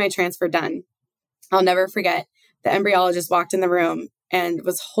getting my transfer done, I'll never forget, the embryologist walked in the room and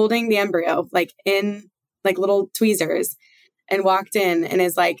was holding the embryo like in like little tweezers, and walked in and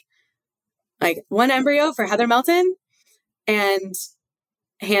is like 1 embryo for Heather Melton, and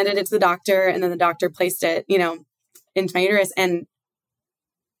handed it to the doctor. And then the doctor placed it, into my uterus. And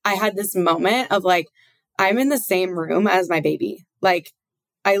I had this moment of like, I'm in the same room as my baby. Like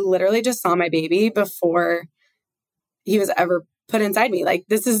I literally just saw my baby before he was ever put inside me. Like,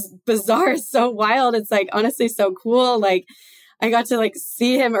 this is bizarre. So wild. It's like, honestly, so cool. Like I got to like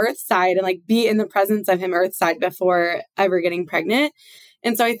see him earthside and like be in the presence of him earthside before ever getting pregnant.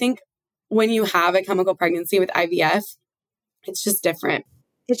 And so I think when you have a chemical pregnancy with IVF, it's just different.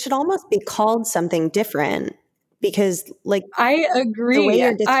 It should almost be called something different, because like, I agree. The way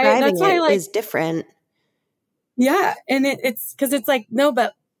you're describing it is different. Yeah. And it's because it's like, no,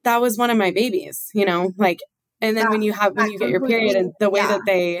 but that was one of my babies, like, and then when you get your period, and the way that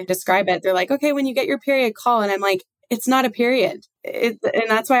they describe it, they're like, okay, when you get your period, call. And I'm like, it's not a period. And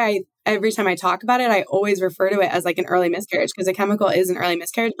that's why every time I talk about it, I always refer to it as like an early miscarriage, because a chemical is an early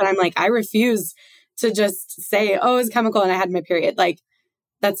miscarriage. But I'm like, I refuse to just say, oh, it's chemical and I had my period. Like,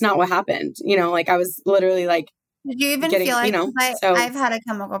 that's not what happened. Like I was literally like, did you even feel like, I've had a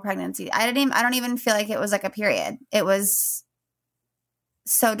chemical pregnancy. I don't even feel like it was like a period. It was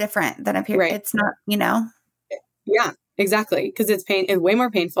so different than a period. Right. It's not, Yeah, exactly. Because it's way more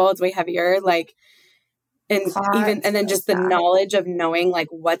painful. It's way heavier. Like, and then just the knowledge of knowing like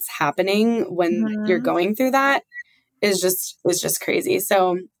what's happening when you're going through that is just crazy.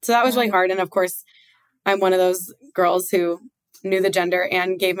 So that was really hard. And of course, I'm one of those girls who knew the gender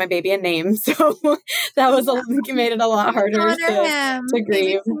and gave my baby a name. So that made it a lot harder to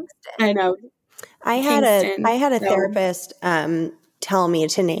grieve. I know. I had a So, therapist tell me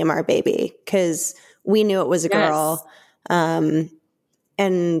to name our baby because we knew it was a girl.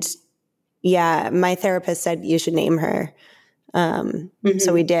 And yeah, my therapist said you should name her.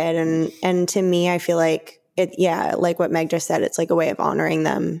 So we did. And to me, I feel like like what Meg just said, it's like a way of honoring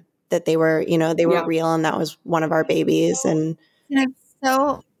them that they were, they were real and that was one of our babies. And it's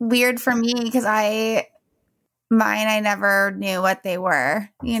so weird for me because I never knew what they were,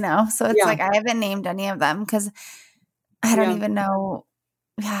 so it's like, I haven't named any of them because I don't even know.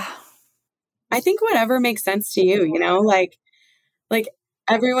 Yeah. I think whatever makes sense to you, like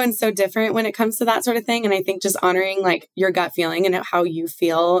everyone's so different when it comes to that sort of thing. And I think just honoring like your gut feeling and how you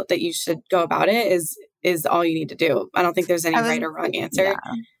feel that you should go about it is all you need to do. I don't think there's any right or wrong answer. Yeah.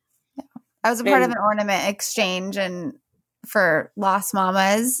 I was a part of an ornament exchange and for lost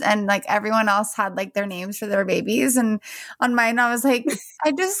mamas, and like everyone else had like their names for their babies, and on mine I was like,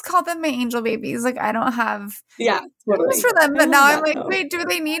 I just call them my angel babies. Like I don't have names for them. But now I'm like, wait, do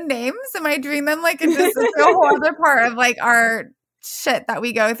they need names? Am I doing them like it's just a whole other part of like our shit that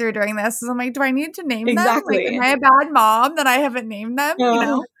we go through during this? So I'm like, do I need to name them? Like, am I a bad mom that I haven't named them?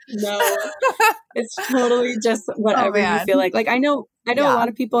 No, it's totally just whatever you feel like. Like I know a lot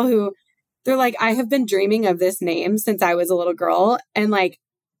of people who they're like, I have been dreaming of this name since I was a little girl. And like,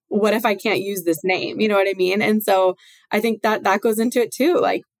 what if I can't use this name? You know what I mean? And so I think that goes into it too.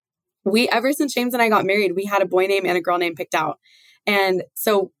 Like ever since James and I got married, we had a boy name and a girl name picked out. And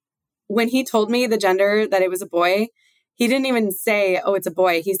so when he told me the gender that it was a boy, he didn't even say, oh, it's a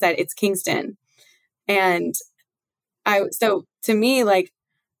boy. He said, it's Kingston. And so to me, like,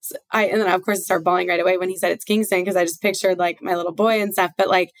 and then of course I started bawling right away when he said it's Kingston, because I just pictured like my little boy and stuff. But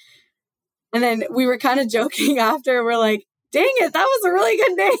like, and then we were kind of joking after. We're like, dang it, that was a really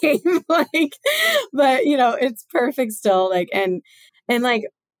good name. Like, but it's perfect still. Like, and like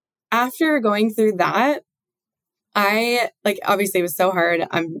after going through that, I like, obviously it was so hard.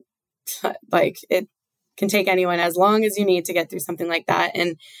 I'm like, it can take anyone as long as you need to get through something like that.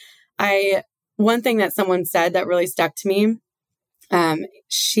 And one thing that someone said that really stuck to me,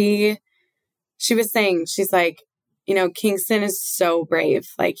 she was saying, she's like, Kingston is so brave.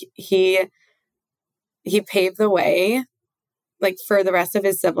 Like he paved the way, like for the rest of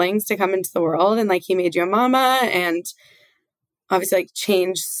his siblings to come into the world. And like, he made you a mama and obviously like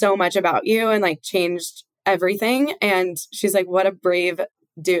changed so much about you and like changed everything. And she's like, what a brave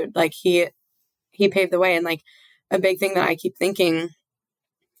dude. Like he paved the way. And like a big thing that I keep thinking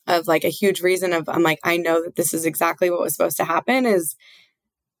of, like a huge reason of, I'm like, I know that this is exactly what was supposed to happen is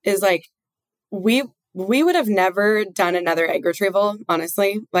like, we would have never done another egg retrieval.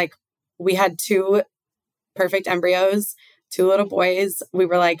 Honestly, like we had 2 perfect embryos, 2 little boys. We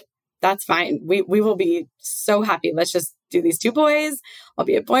were like, that's fine. We will be so happy. Let's just do these 2 boys. I'll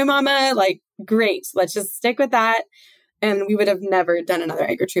be a boy mama. Like, great. Let's just stick with that. And we would have never done another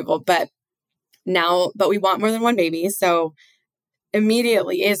egg retrieval. But we want more than 1 baby. So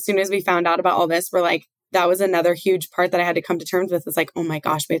immediately, as soon as we found out about all this, we're like, that was another huge part that I had to come to terms with. It's like, oh my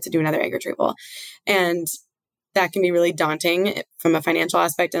gosh, we have to do another egg retrieval. And that can be really daunting from a financial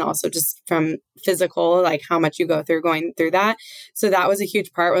aspect and also just from physical, like how much you go through going through that. So that was a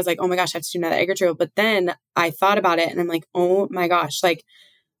huge part, was like, oh my gosh, I have to do another egg retrieval. But then I thought about it and I'm like, oh my gosh, like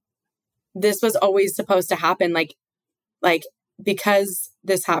this was always supposed to happen. Like because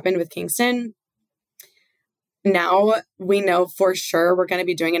this happened with Kingston, now we know for sure we're going to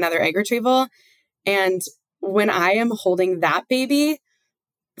be doing another egg retrieval. And when I am holding that baby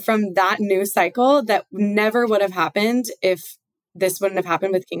from that new cycle, that never would have happened if this wouldn't have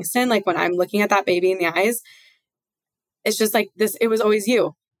happened with Kingston. Like when I'm looking at that baby in the eyes, it's just like this, it was always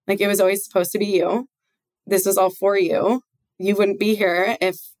you. Like it was always supposed to be you. This was all for you. You wouldn't be here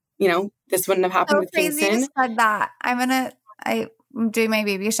if, this wouldn't have happened with Kingston. You said that. I'm doing my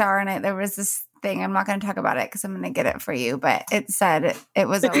baby shower and there was this thing. I'm not going to talk about it because I'm going to get it for you, but it said it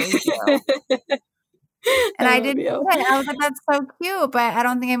was always you. And I didn't get it. I was like, that's so cute, but I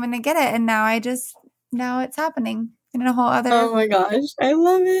don't think I'm going to get it. And now it's happening in a whole other. Oh my gosh. I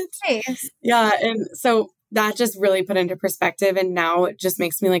love it. Place. Yeah. And so that just really put into perspective. And now it just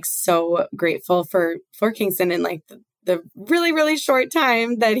makes me like so grateful for Kingston and like the really, really short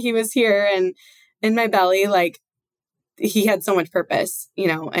time that he was here and in my belly, like he had so much purpose,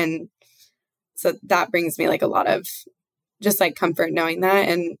 and so that brings me like a lot of just like comfort knowing that.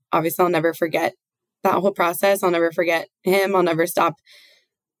 And obviously I'll never forget that whole process. I'll never forget him. I'll never stop,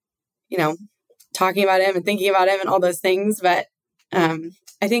 talking about him and thinking about him and all those things. But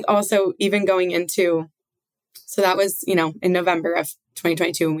I think also even going into, so that was, in November of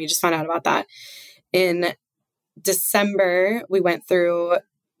 2022, when we just found out about that. In December, we went through,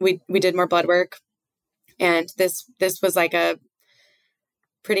 we did more blood work. And this was like a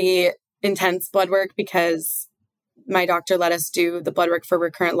pretty intense blood work because my doctor let us do the blood work for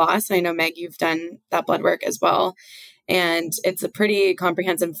recurrent loss. And I know, Meg, you've done that blood work as well. And it's a pretty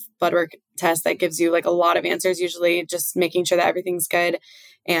comprehensive blood work test that gives you like a lot of answers, usually just making sure that everything's good.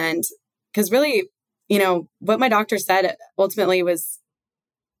 And because really, what my doctor said ultimately was,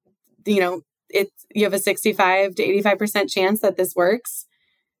 you have a 65 to 85% chance that this works.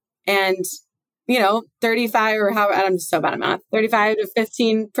 And 35 or how, I'm so bad at math, 35 to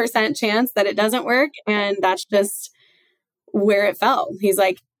 15% chance that it doesn't work. And that's just where it fell. He's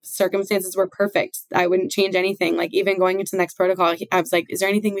like, circumstances were perfect. I wouldn't change anything. Like even going into the next protocol, I was like, is there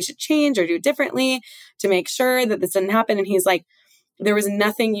anything we should change or do differently to make sure that this didn't happen? And he's like, there was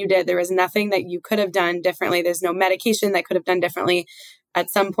nothing you did. There was nothing that you could have done differently. There's no medication that could have done differently. At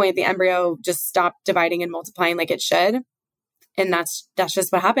some point, the embryo just stopped dividing and multiplying like it should. And that's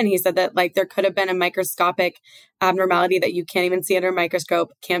just what happened. He said that like there could have been a microscopic abnormality that you can't even see under a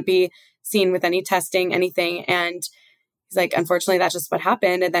microscope, can't be seen with any testing, anything. And he's like, unfortunately, that's just what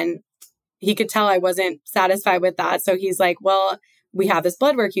happened. And then he could tell I wasn't satisfied with that. So he's like, well, we have this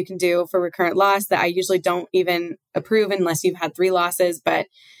blood work you can do for recurrent loss that I usually don't even approve unless you've had 3 losses, but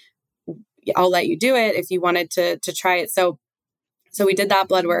I'll let you do it if you wanted to try it. So we did that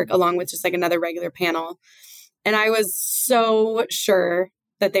blood work along with just like another regular panel. And I was so sure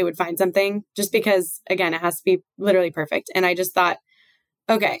that they would find something just because, again, it has to be literally perfect. And I just thought,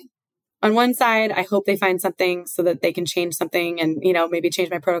 okay, on one side, I hope they find something so that they can change something and, maybe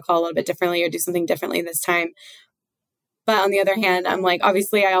change my protocol a little bit differently or do something differently this time. But on the other hand, I'm like,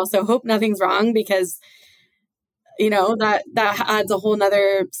 obviously, I also hope nothing's wrong because, that adds a whole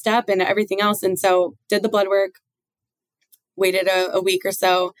nother step and everything else. And so did the blood work, waited a week or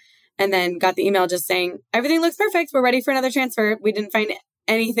so, and then got the email just saying, everything looks perfect. We're ready for another transfer. We didn't find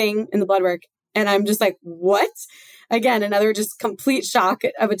anything in the blood work. And I'm just like, what? Again, another just complete shock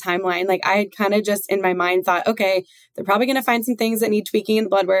of a timeline. Like I had kind of just in my mind thought, okay, they're probably going to find some things that need tweaking in the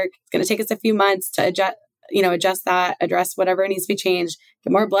blood work. It's going to take us a few months to adjust that, address whatever needs to be changed,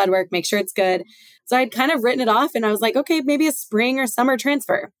 get more blood work, make sure it's good. So I'd kind of written it off and I was like, okay, maybe a spring or summer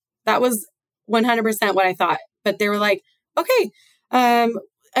transfer. That was 100% what I thought. But they were like, okay,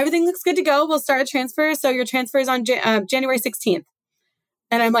 everything looks good to go. We'll start a transfer. So your transfer is on January 16th.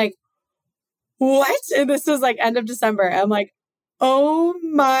 And I'm like, what? And this was like end of December. I'm like, oh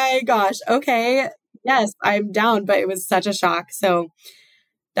my gosh. Okay. Yes, I'm down, but it was such a shock. So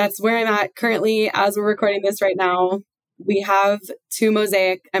that's where I'm at currently as we're recording this right now. We have 2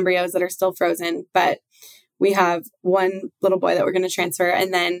 mosaic embryos that are still frozen, but we have 1 little boy that we're going to transfer.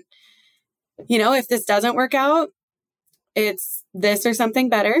 And then, if this doesn't work out, it's this or something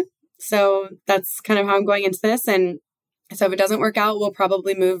better. So that's kind of how I'm going into this. And so if it doesn't work out, we'll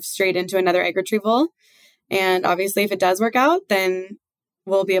probably move straight into another egg retrieval. And obviously, if it does work out, then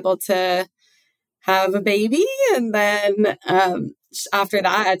we'll be able to have a baby. And then after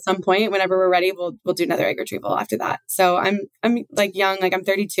that, at some point, whenever we're ready, we'll do another egg retrieval after that. So I'm like young, like I'm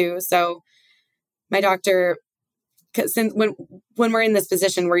 32. So my doctor, since when we're in this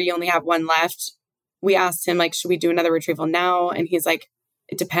position where you only have 1 left, we asked him like, should we do another retrieval now? And he's like,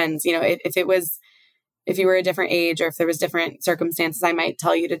 it depends. If you were a different age or if there was different circumstances, I might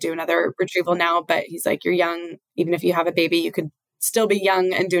tell you to do another retrieval now. But he's like, you're young. Even if you have a baby, you could still be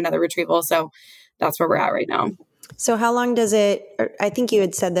young and do another retrieval. So that's where we're at right now. So how long does it, I think you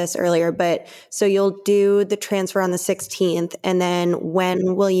had said this earlier, but so you'll do the transfer on the 16th. And then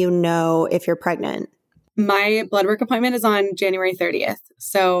when will you know if you're pregnant? My blood work appointment is on January 30th.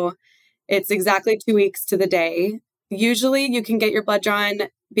 So it's exactly 2 weeks to the day. Usually you can get your blood drawn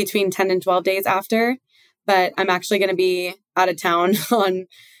between 10 and 12 days after, but I'm actually going to be out of town on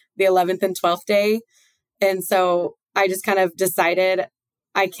the 11th and 12th day. And so I just kind of decided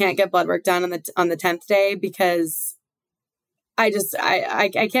I can't get blood work done on the 10th day because I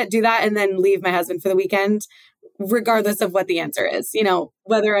can't do that and then leave my husband for the weekend, regardless of what the answer is.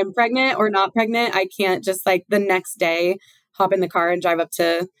 Whether I'm pregnant or not pregnant, I can't just like the next day hop in the car and drive up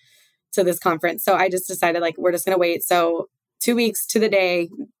to this conference. So I just decided like, we're just going to wait. So 2 weeks to the day,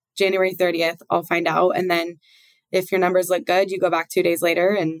 January 30th, I'll find out. And then if your numbers look good, you go back 2 days later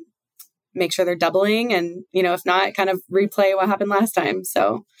and make sure they're doubling. And, if not, kind of replay what happened last time.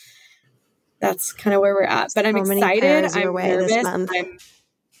 So that's kind of where we're at. But I'm excited. I'm nervous.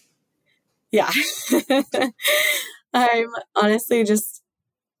 Yeah. I'm honestly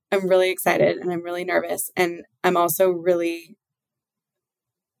I'm really excited and I'm really nervous. And I'm also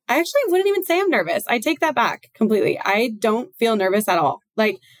I actually wouldn't even say I'm nervous. I take that back completely. I don't feel nervous at all.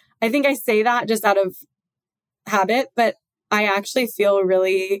 Like, I think I say that just out of habit, but I actually feel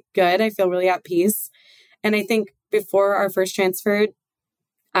really good. I feel really at peace. And I think before our first transfer,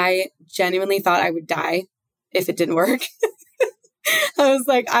 I genuinely thought I would die if it didn't work. I was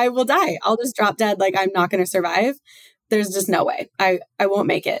like, I will die. I'll just drop dead. Like, I'm not going to survive. There's just no way. I won't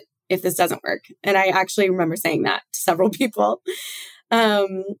make it if this doesn't work. And I actually remember saying that to several people.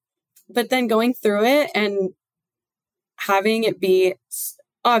 But then going through it and having it be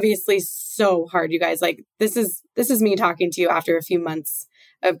obviously so hard, you guys, like this is me talking to you after a few months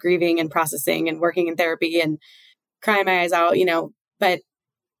of grieving and processing and working in therapy and crying my eyes out, but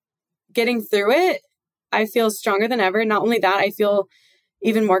getting through it, I feel stronger than ever. Not only that, I feel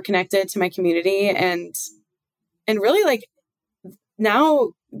even more connected to my community and really like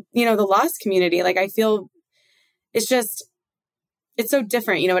now, the lost community, like I feel it's so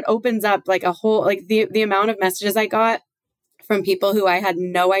different. It opens up like a whole, like the amount of messages I got from people who I had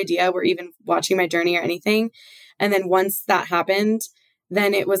no idea were even watching my journey or anything. And then once that happened,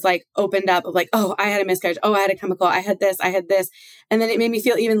 then it was like opened up of like, oh, I had a miscarriage. Oh, I had a chemical. I had this. And then it made me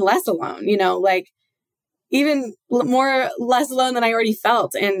feel even less alone, like even more less alone than I already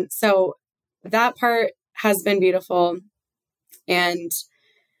felt. And so that part has been beautiful. And,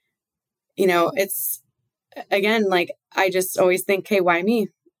 it's again, like, I just always think, hey, why me?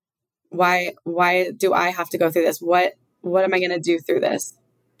 Why do I have to go through this? What am I going to do through this?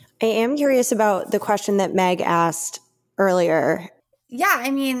 I am curious about the question that Meg asked earlier. Yeah.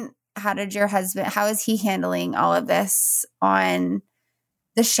 I mean, how is he handling all of this on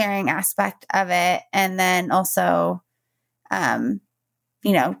the sharing aspect of it? And then also,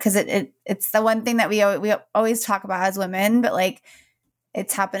 because it's the one thing that we always talk about as women, but like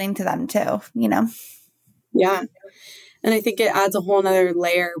it's happening to them too, Yeah. And I think it adds a whole nother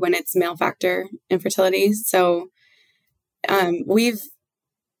layer when it's male factor infertility. So it's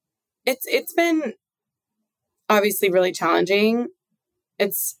been obviously really challenging.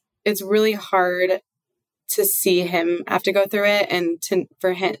 It's really hard to see him have to go through it and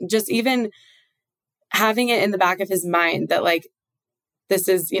for him just even having it in the back of his mind that like, this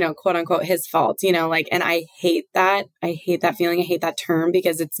is, quote unquote, his fault, like, and I hate that. I hate that feeling. I hate that term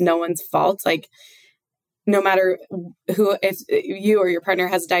because it's no one's fault. Like, no matter who, if you or your partner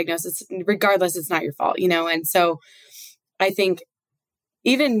has a diagnosis, regardless, it's not your fault, And so I think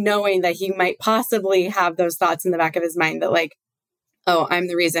even knowing that he might possibly have those thoughts in the back of his mind that like, oh, I'm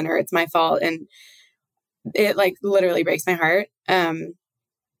the reason, or it's my fault. And it like literally breaks my heart.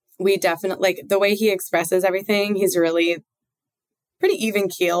 We definitely like the way he expresses everything. He's really pretty even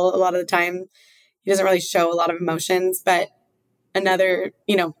keel a lot of the time. He doesn't really show a lot of emotions, but another,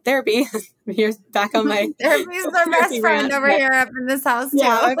 therapy. Here's back on my therapy's our best friend over here up in this house too.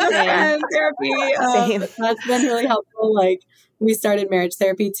 Yeah, therapy. That's been really helpful. Like we started marriage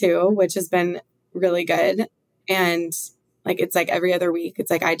therapy too, which has been really good. And like it's like every other week, it's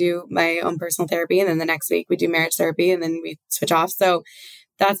like I do my own personal therapy, and then the next week we do marriage therapy, and then we switch off. So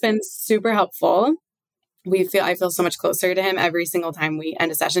that's been super helpful. I feel so much closer to him every single time we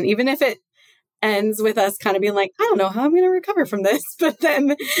end a session, even if it ends with us kind of being like, I don't know how I'm going to recover from this. But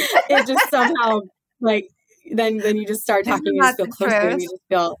then it just somehow like, then you just start talking and you just feel closer and you just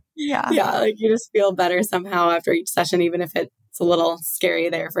feel, like you just feel better somehow after each session, even if it's a little scary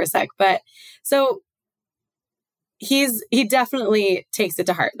there for a sec. But so he definitely takes it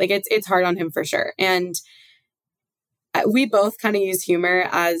to heart. Like it's hard on him for sure. And we both kind of use humor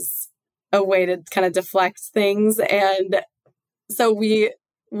as a way to kind of deflect things. And so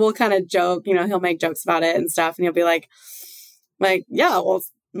we'll kind of joke, he'll make jokes about it and stuff. And he'll be like, yeah, well,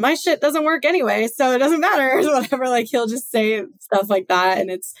 my shit doesn't work anyway, so it doesn't matter or whatever. Like he'll just say stuff like that.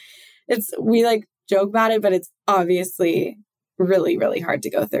 And we like joke about it, but it's obviously really, really hard to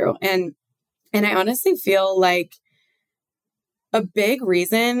go through. And I honestly feel like a big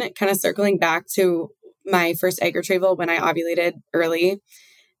reason, kind of circling back to my first egg retrieval when I ovulated early,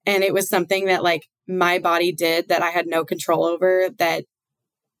 and it was something that like my body did that I had no control over, that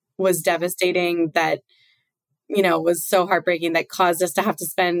was devastating, that, was so heartbreaking, that caused us to have to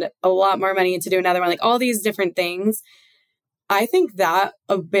spend a lot more money to do another one, like all these different things. I think that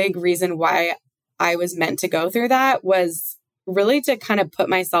a big reason why I was meant to go through that was really to kind of put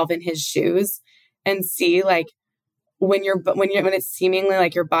myself in his shoes and see like when it's seemingly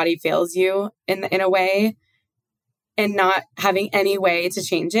like your body fails you in a way, and not having any way to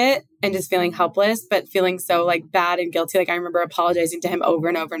change it and just feeling helpless, but feeling so like bad and guilty. Like I remember apologizing to him over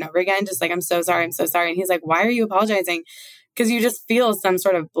and over and over again, just like, I'm so sorry. And he's like, why are you apologizing? Because you just feel some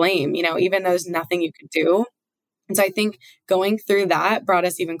sort of blame, even though there's nothing you could do. And so I think going through that brought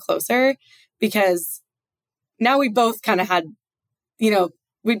us even closer, because now we both kind of had,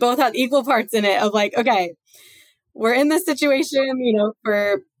 we both had equal parts in it of like, okay, we're in this situation,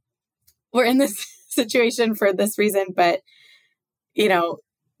 we're in this situation for this reason, but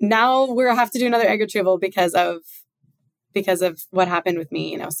now we'll have to do another egg retrieval because of what happened with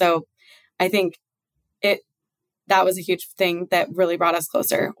me, So I think that was a huge thing that really brought us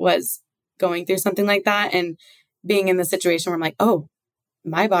closer, was going through something like that and being in the situation where I'm like, oh,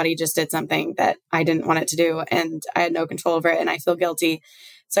 my body just did something that I didn't want it to do and I had no control over it and I feel guilty.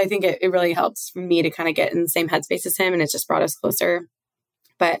 So I think it really helped me to kind of get in the same headspace as him, and it just brought us closer.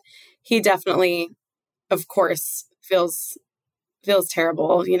 But he definitely, of course, feels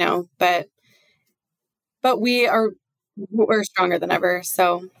terrible, but we're stronger than ever.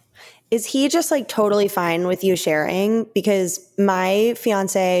 So is he just like totally fine with you sharing? Because my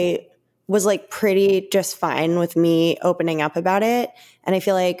fiance was like pretty just fine with me opening up about it. And I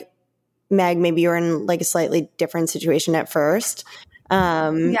feel like, Meg, maybe you're in like a slightly different situation at first.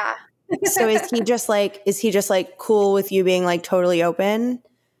 Yeah. So is he just like cool with you being like totally open?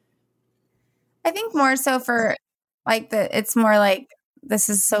 I think more so for like it's more like, this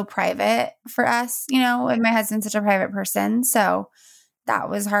is so private for us, and my husband's such a private person. So that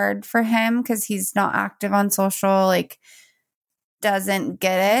was hard for him because he's not active on social, like doesn't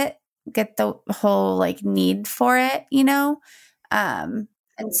get the whole like need for it, And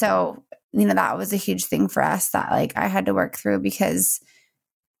so, that was a huge thing for us that like I had to work through, because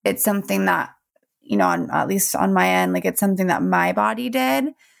it's something that, at least on my end, like it's something that my body did.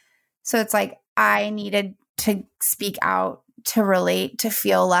 So it's like, I needed to speak out, to relate, to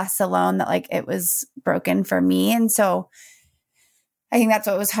feel less alone, that like it was broken for me. And so I think that's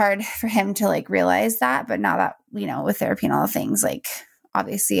what was hard for him to like realize that. But now that, with therapy and all the things, like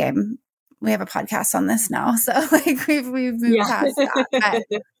obviously we have a podcast on this now. So like we've moved past that.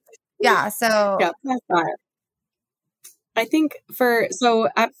 But yeah. So yeah, past that. I think so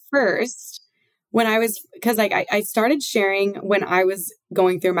at first when because like I started sharing when I was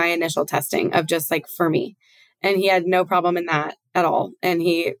going through my initial testing of just like for me, and he had no problem in that at all. And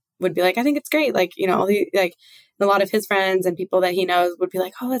he would be like, I think it's great. Like, all the, like a lot of his friends and people that he knows would be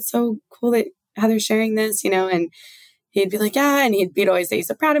like, oh, that's so cool that how they're sharing this, and he'd be like, yeah. And he'd always say, he's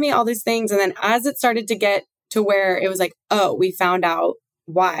so proud of me, all these things. And then as it started to get to where it was like, oh, we found out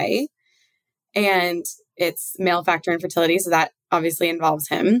why. And it's male factor infertility. So that obviously involves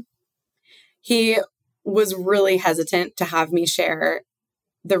him. He was really hesitant to have me share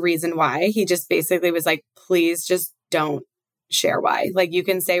the reason why. He just basically was like, please just don't share why. Like, you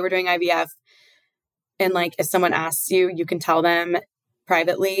can say we're doing IVF, and like if someone asks you, you can tell them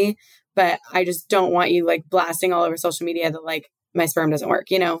privately, but I just don't want you like blasting all over social media that like my sperm doesn't work,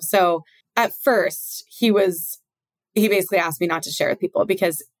 So at first he basically asked me not to share with people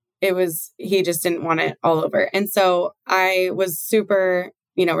because he just didn't want it all over. And so I was super,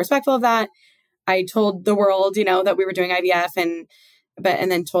 respectful of that. I told the world, that we were doing IVF and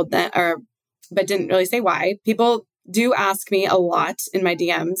then told them, but didn't really say why. People do ask me a lot in my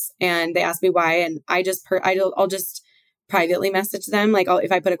DMs, and they ask me why. And I'll just privately message them. Like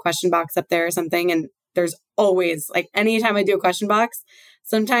if I put a question box up there or something, and there's always like, anytime I do a question box,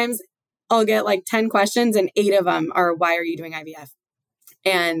 sometimes I'll get like 10 questions and 8 of them are, why are you doing IVF?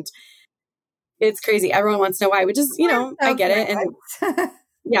 And it's crazy. Everyone wants to know why, which is, I get it. And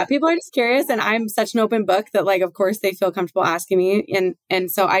yeah, people are just curious, and I'm such an open book that like, of course they feel comfortable asking me. And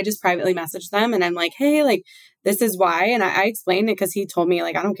so I just privately message them, and I'm like, hey, like, this is why. And I explained it because he told me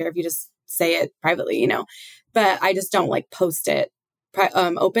like, I don't care if you just say it privately, but I just don't like post it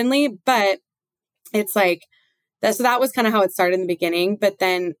openly. But it's like so that was kind of how it started in the beginning. But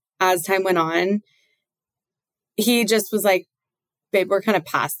then as time went on, he just was like, babe, we're kind of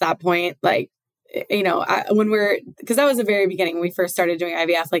past that point. Like, because that was the very beginning when we first started doing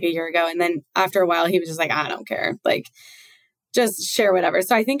IVF like a year ago. And then after a while, he was just like, I don't care. Like, just share whatever.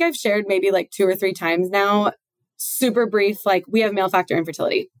 So I think I've shared maybe like 2 or 3 times now, super brief, like we have male factor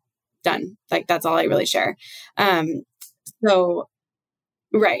infertility, done. Like that's all I really share. So,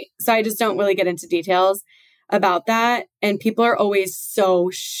 right. So I just don't really get into details about that. And people are always so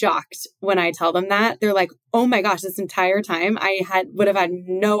shocked when I tell them that. They're like, oh my gosh, this entire time would have had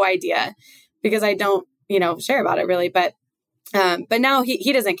no idea, because I don't, share about it really. But now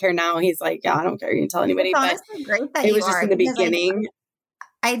he doesn't care now. He's like, yeah, I don't care. You can tell anybody. But great that it was just in the beginning.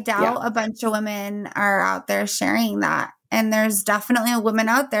 I doubt a bunch of women are out there sharing that. And there's definitely a woman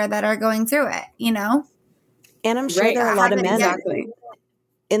out there that are going through it, And I'm sure there are a lot of men exactly.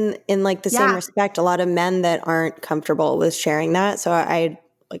 in like the same respect, a lot of men that aren't comfortable with sharing that. So I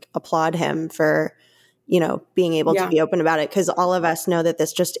like applaud him for, being able to be open about it, because all of us know that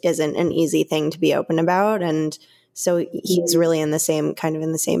this just isn't an easy thing to be open about. And so he's really in the same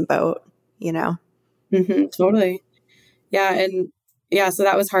boat, Mm-hmm, totally. Yeah. And so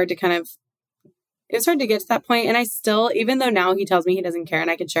that was hard to kind of it was hard to get to that point. And I still, even though now he tells me he doesn't care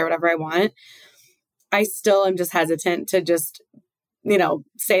and I can share whatever I want, I still am just hesitant to just,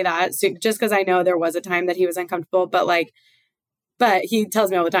 say that. So just because I know there was a time that he was uncomfortable, but he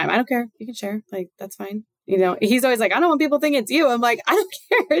tells me all the time, I don't care. You can share. Like, that's fine. He's always like, I don't want people thinking it's you. I'm like, I don't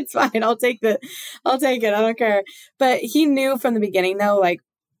care. It's fine. I'll take it. I don't care. But he knew from the beginning though, like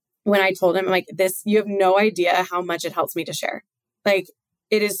when I told him, I'm like, this, you have no idea how much it helps me to share. Like,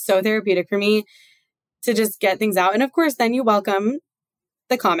 it is so therapeutic for me to just get things out. And of course, then you welcome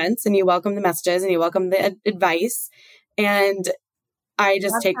the comments and you welcome the messages and you welcome the advice. And I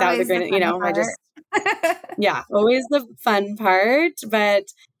just take that with a grain of, always the fun part. But,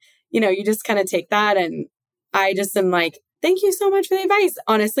 you just kind of take that. And I just am like, thank you so much for the advice.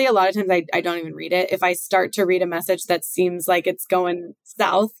 Honestly, a lot of times I don't even read it. If I start to read a message that seems like it's going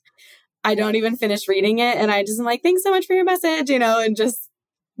south, I don't even finish reading it. And I just am like, thanks so much for your message, and just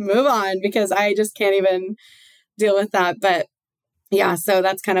move on because I just can't even deal with that. But yeah, so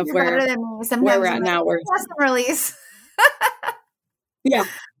that's kind of where we're at now. We're bless and release. Yeah.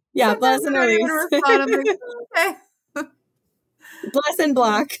 Bless and release. Okay. Bless and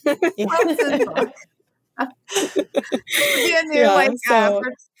block. Bless and block. Be a new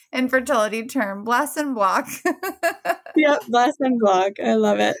infertility term. Bless and block. Yep, bless and block. I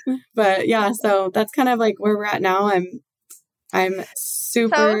love it. But yeah, so that's kind of like where we're at now. I'm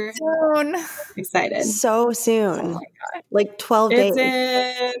super excited. So soon. Oh my God. Like 12 days.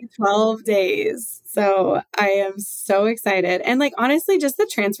 It's in 12 days. So I am so excited. And like, honestly, just the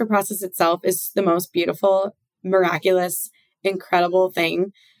transfer process itself is the most beautiful, miraculous, incredible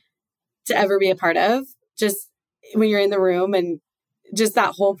thing to ever be a part of. Just when you're in the room and just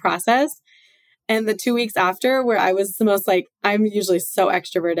that whole process. And the 2 weeks after where I was the most like, I'm usually so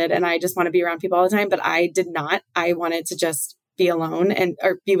extroverted and I just want to be around people all the time, but I did not. I wanted to just be alone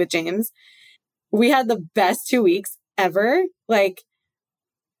or be with James. We had the best 2 weeks ever. Like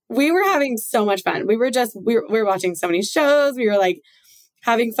we were having so much fun. We were watching so many shows. We were like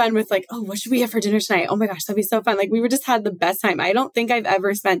having fun with like, oh, what should we have for dinner tonight? Oh my gosh, that'd be so fun. Like we just had the best time. I don't think I've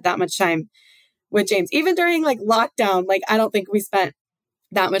ever spent that much time with James, even during like lockdown. Like, I don't think we spent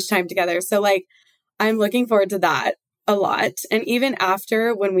that much time together. So like, I'm looking forward to that a lot. And even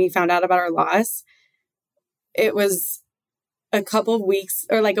after when we found out about our loss, it was a couple of weeks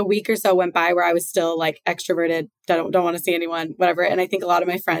or like a week or so went by where I was still like extroverted, don't want to see anyone, whatever. And I think a lot of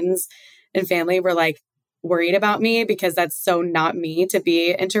my friends and family were like worried about me because that's so not me to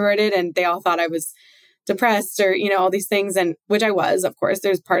be introverted. And they all thought I was depressed or, all these things. And which I was, of course,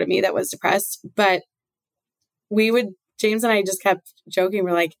 there's part of me that was depressed, but James and I just kept joking.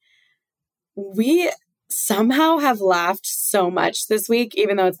 We're like, we somehow have laughed so much this week,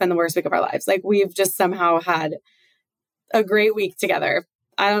 even though it's been the worst week of our lives. Like we've just somehow had a great week together.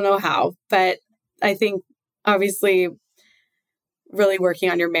 I don't know how, but I think obviously really working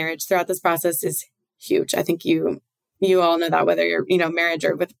on your marriage throughout this process is huge. I think you all know that whether you're, marriage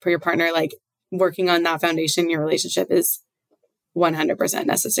or for your partner, like working on that foundation, your relationship is 100%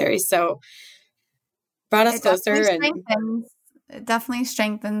 necessary. So brought us closer it definitely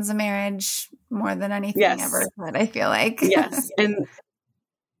strengthens a marriage more than anything ever could, I feel like. Yes. And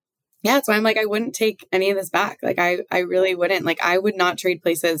yeah, that's why I'm like, I wouldn't take any of this back. Like I really wouldn't. Like I would not trade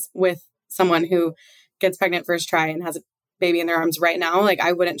places with someone who gets pregnant first try and has a baby in their arms right now. Like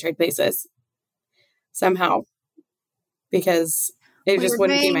I wouldn't trade places somehow because it just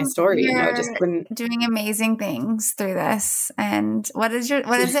wouldn't be my story. It just wouldn't. Doing amazing things through this. And what is it?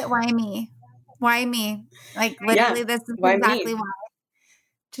 Why me? Why me? Like literally this is exactly why.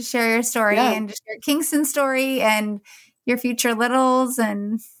 To share your story and to share Kingston's story and your future littles.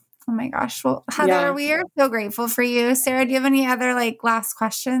 And oh my gosh. Well, Heather, we are so grateful for you. Sarah, do you have any other last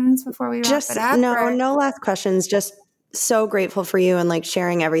questions before we wrap it up? No last questions. Just so grateful for you and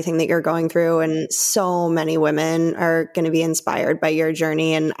sharing everything that you're going through. And so many women are going to be inspired by your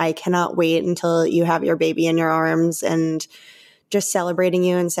journey. And I cannot wait until you have your baby in your arms and just celebrating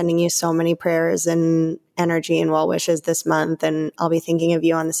you and sending you so many prayers and energy and well wishes this month. And I'll be thinking of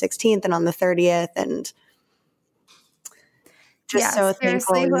you on the 16th and on the 30th. And just so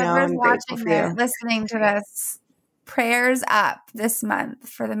thankful. Whoever's watching this, listening to this, prayers up this month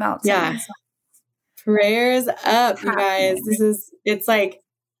for the Meltons. Yeah. Prayers up, you guys. It's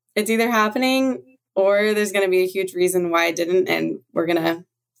either happening or there's going to be a huge reason why it didn't. And we're going to,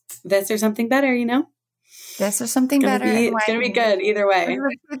 this or something better, This or something better. It's going to be good either way. Those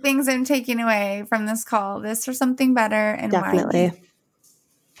are the things I'm taking away from this call. This or something better. And definitely. Why.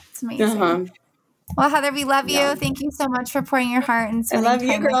 It's amazing. Well, Heather, we love you. Thank you so much for pouring your heart and spending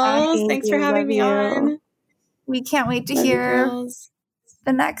time with us. Thanks for having me on. We can't wait to hear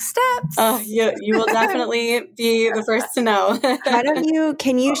the next steps. You will definitely be the first to know.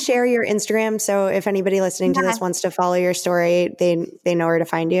 Can you share your Instagram so if anybody listening to this wants to follow your story, they know where to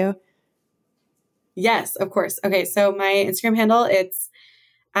find you? Yes, of course. Okay, so my Instagram handle, it's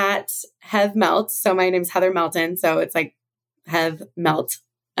at Hev Melt. So my name's Heather Melton. So it's like Hev Melt,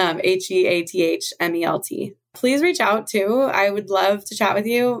 HeathMelt. Please reach out too. I would love to chat with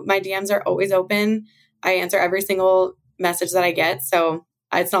you. My DMs are always open. I answer every single message that I get. So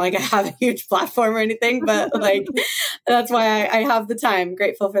it's not like I have a huge platform or anything, but like, that's why I have the time.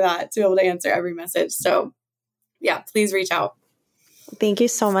 Grateful for that, to be able to answer every message. So yeah, please reach out. Thank you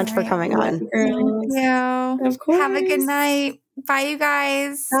so much for coming on. Thank you. Of course. Have a good night. Bye, you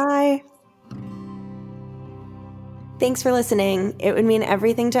guys. Bye. Thanks for listening. It would mean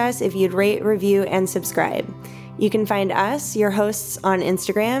everything to us if you'd rate, review, and subscribe. You can find us, your hosts, on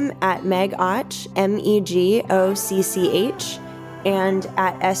Instagram at Meg Och, MEGOCCH, and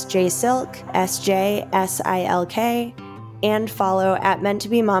at SJSilk, SJSILK, and follow at Meant to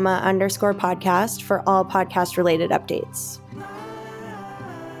Be Mama _podcast for all podcast related updates.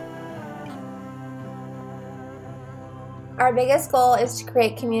 Our biggest goal is to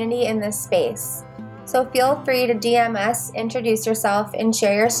create community in this space. So feel free to DM us, introduce yourself, and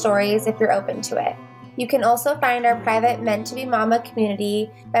share your stories if you're open to it. You can also find our private Meant to Be Mama community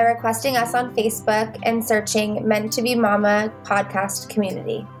by requesting us on Facebook and searching Meant to Be Mama podcast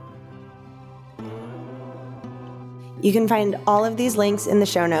community. You can find all of these links in the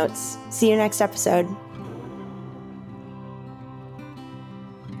show notes. See you next episode.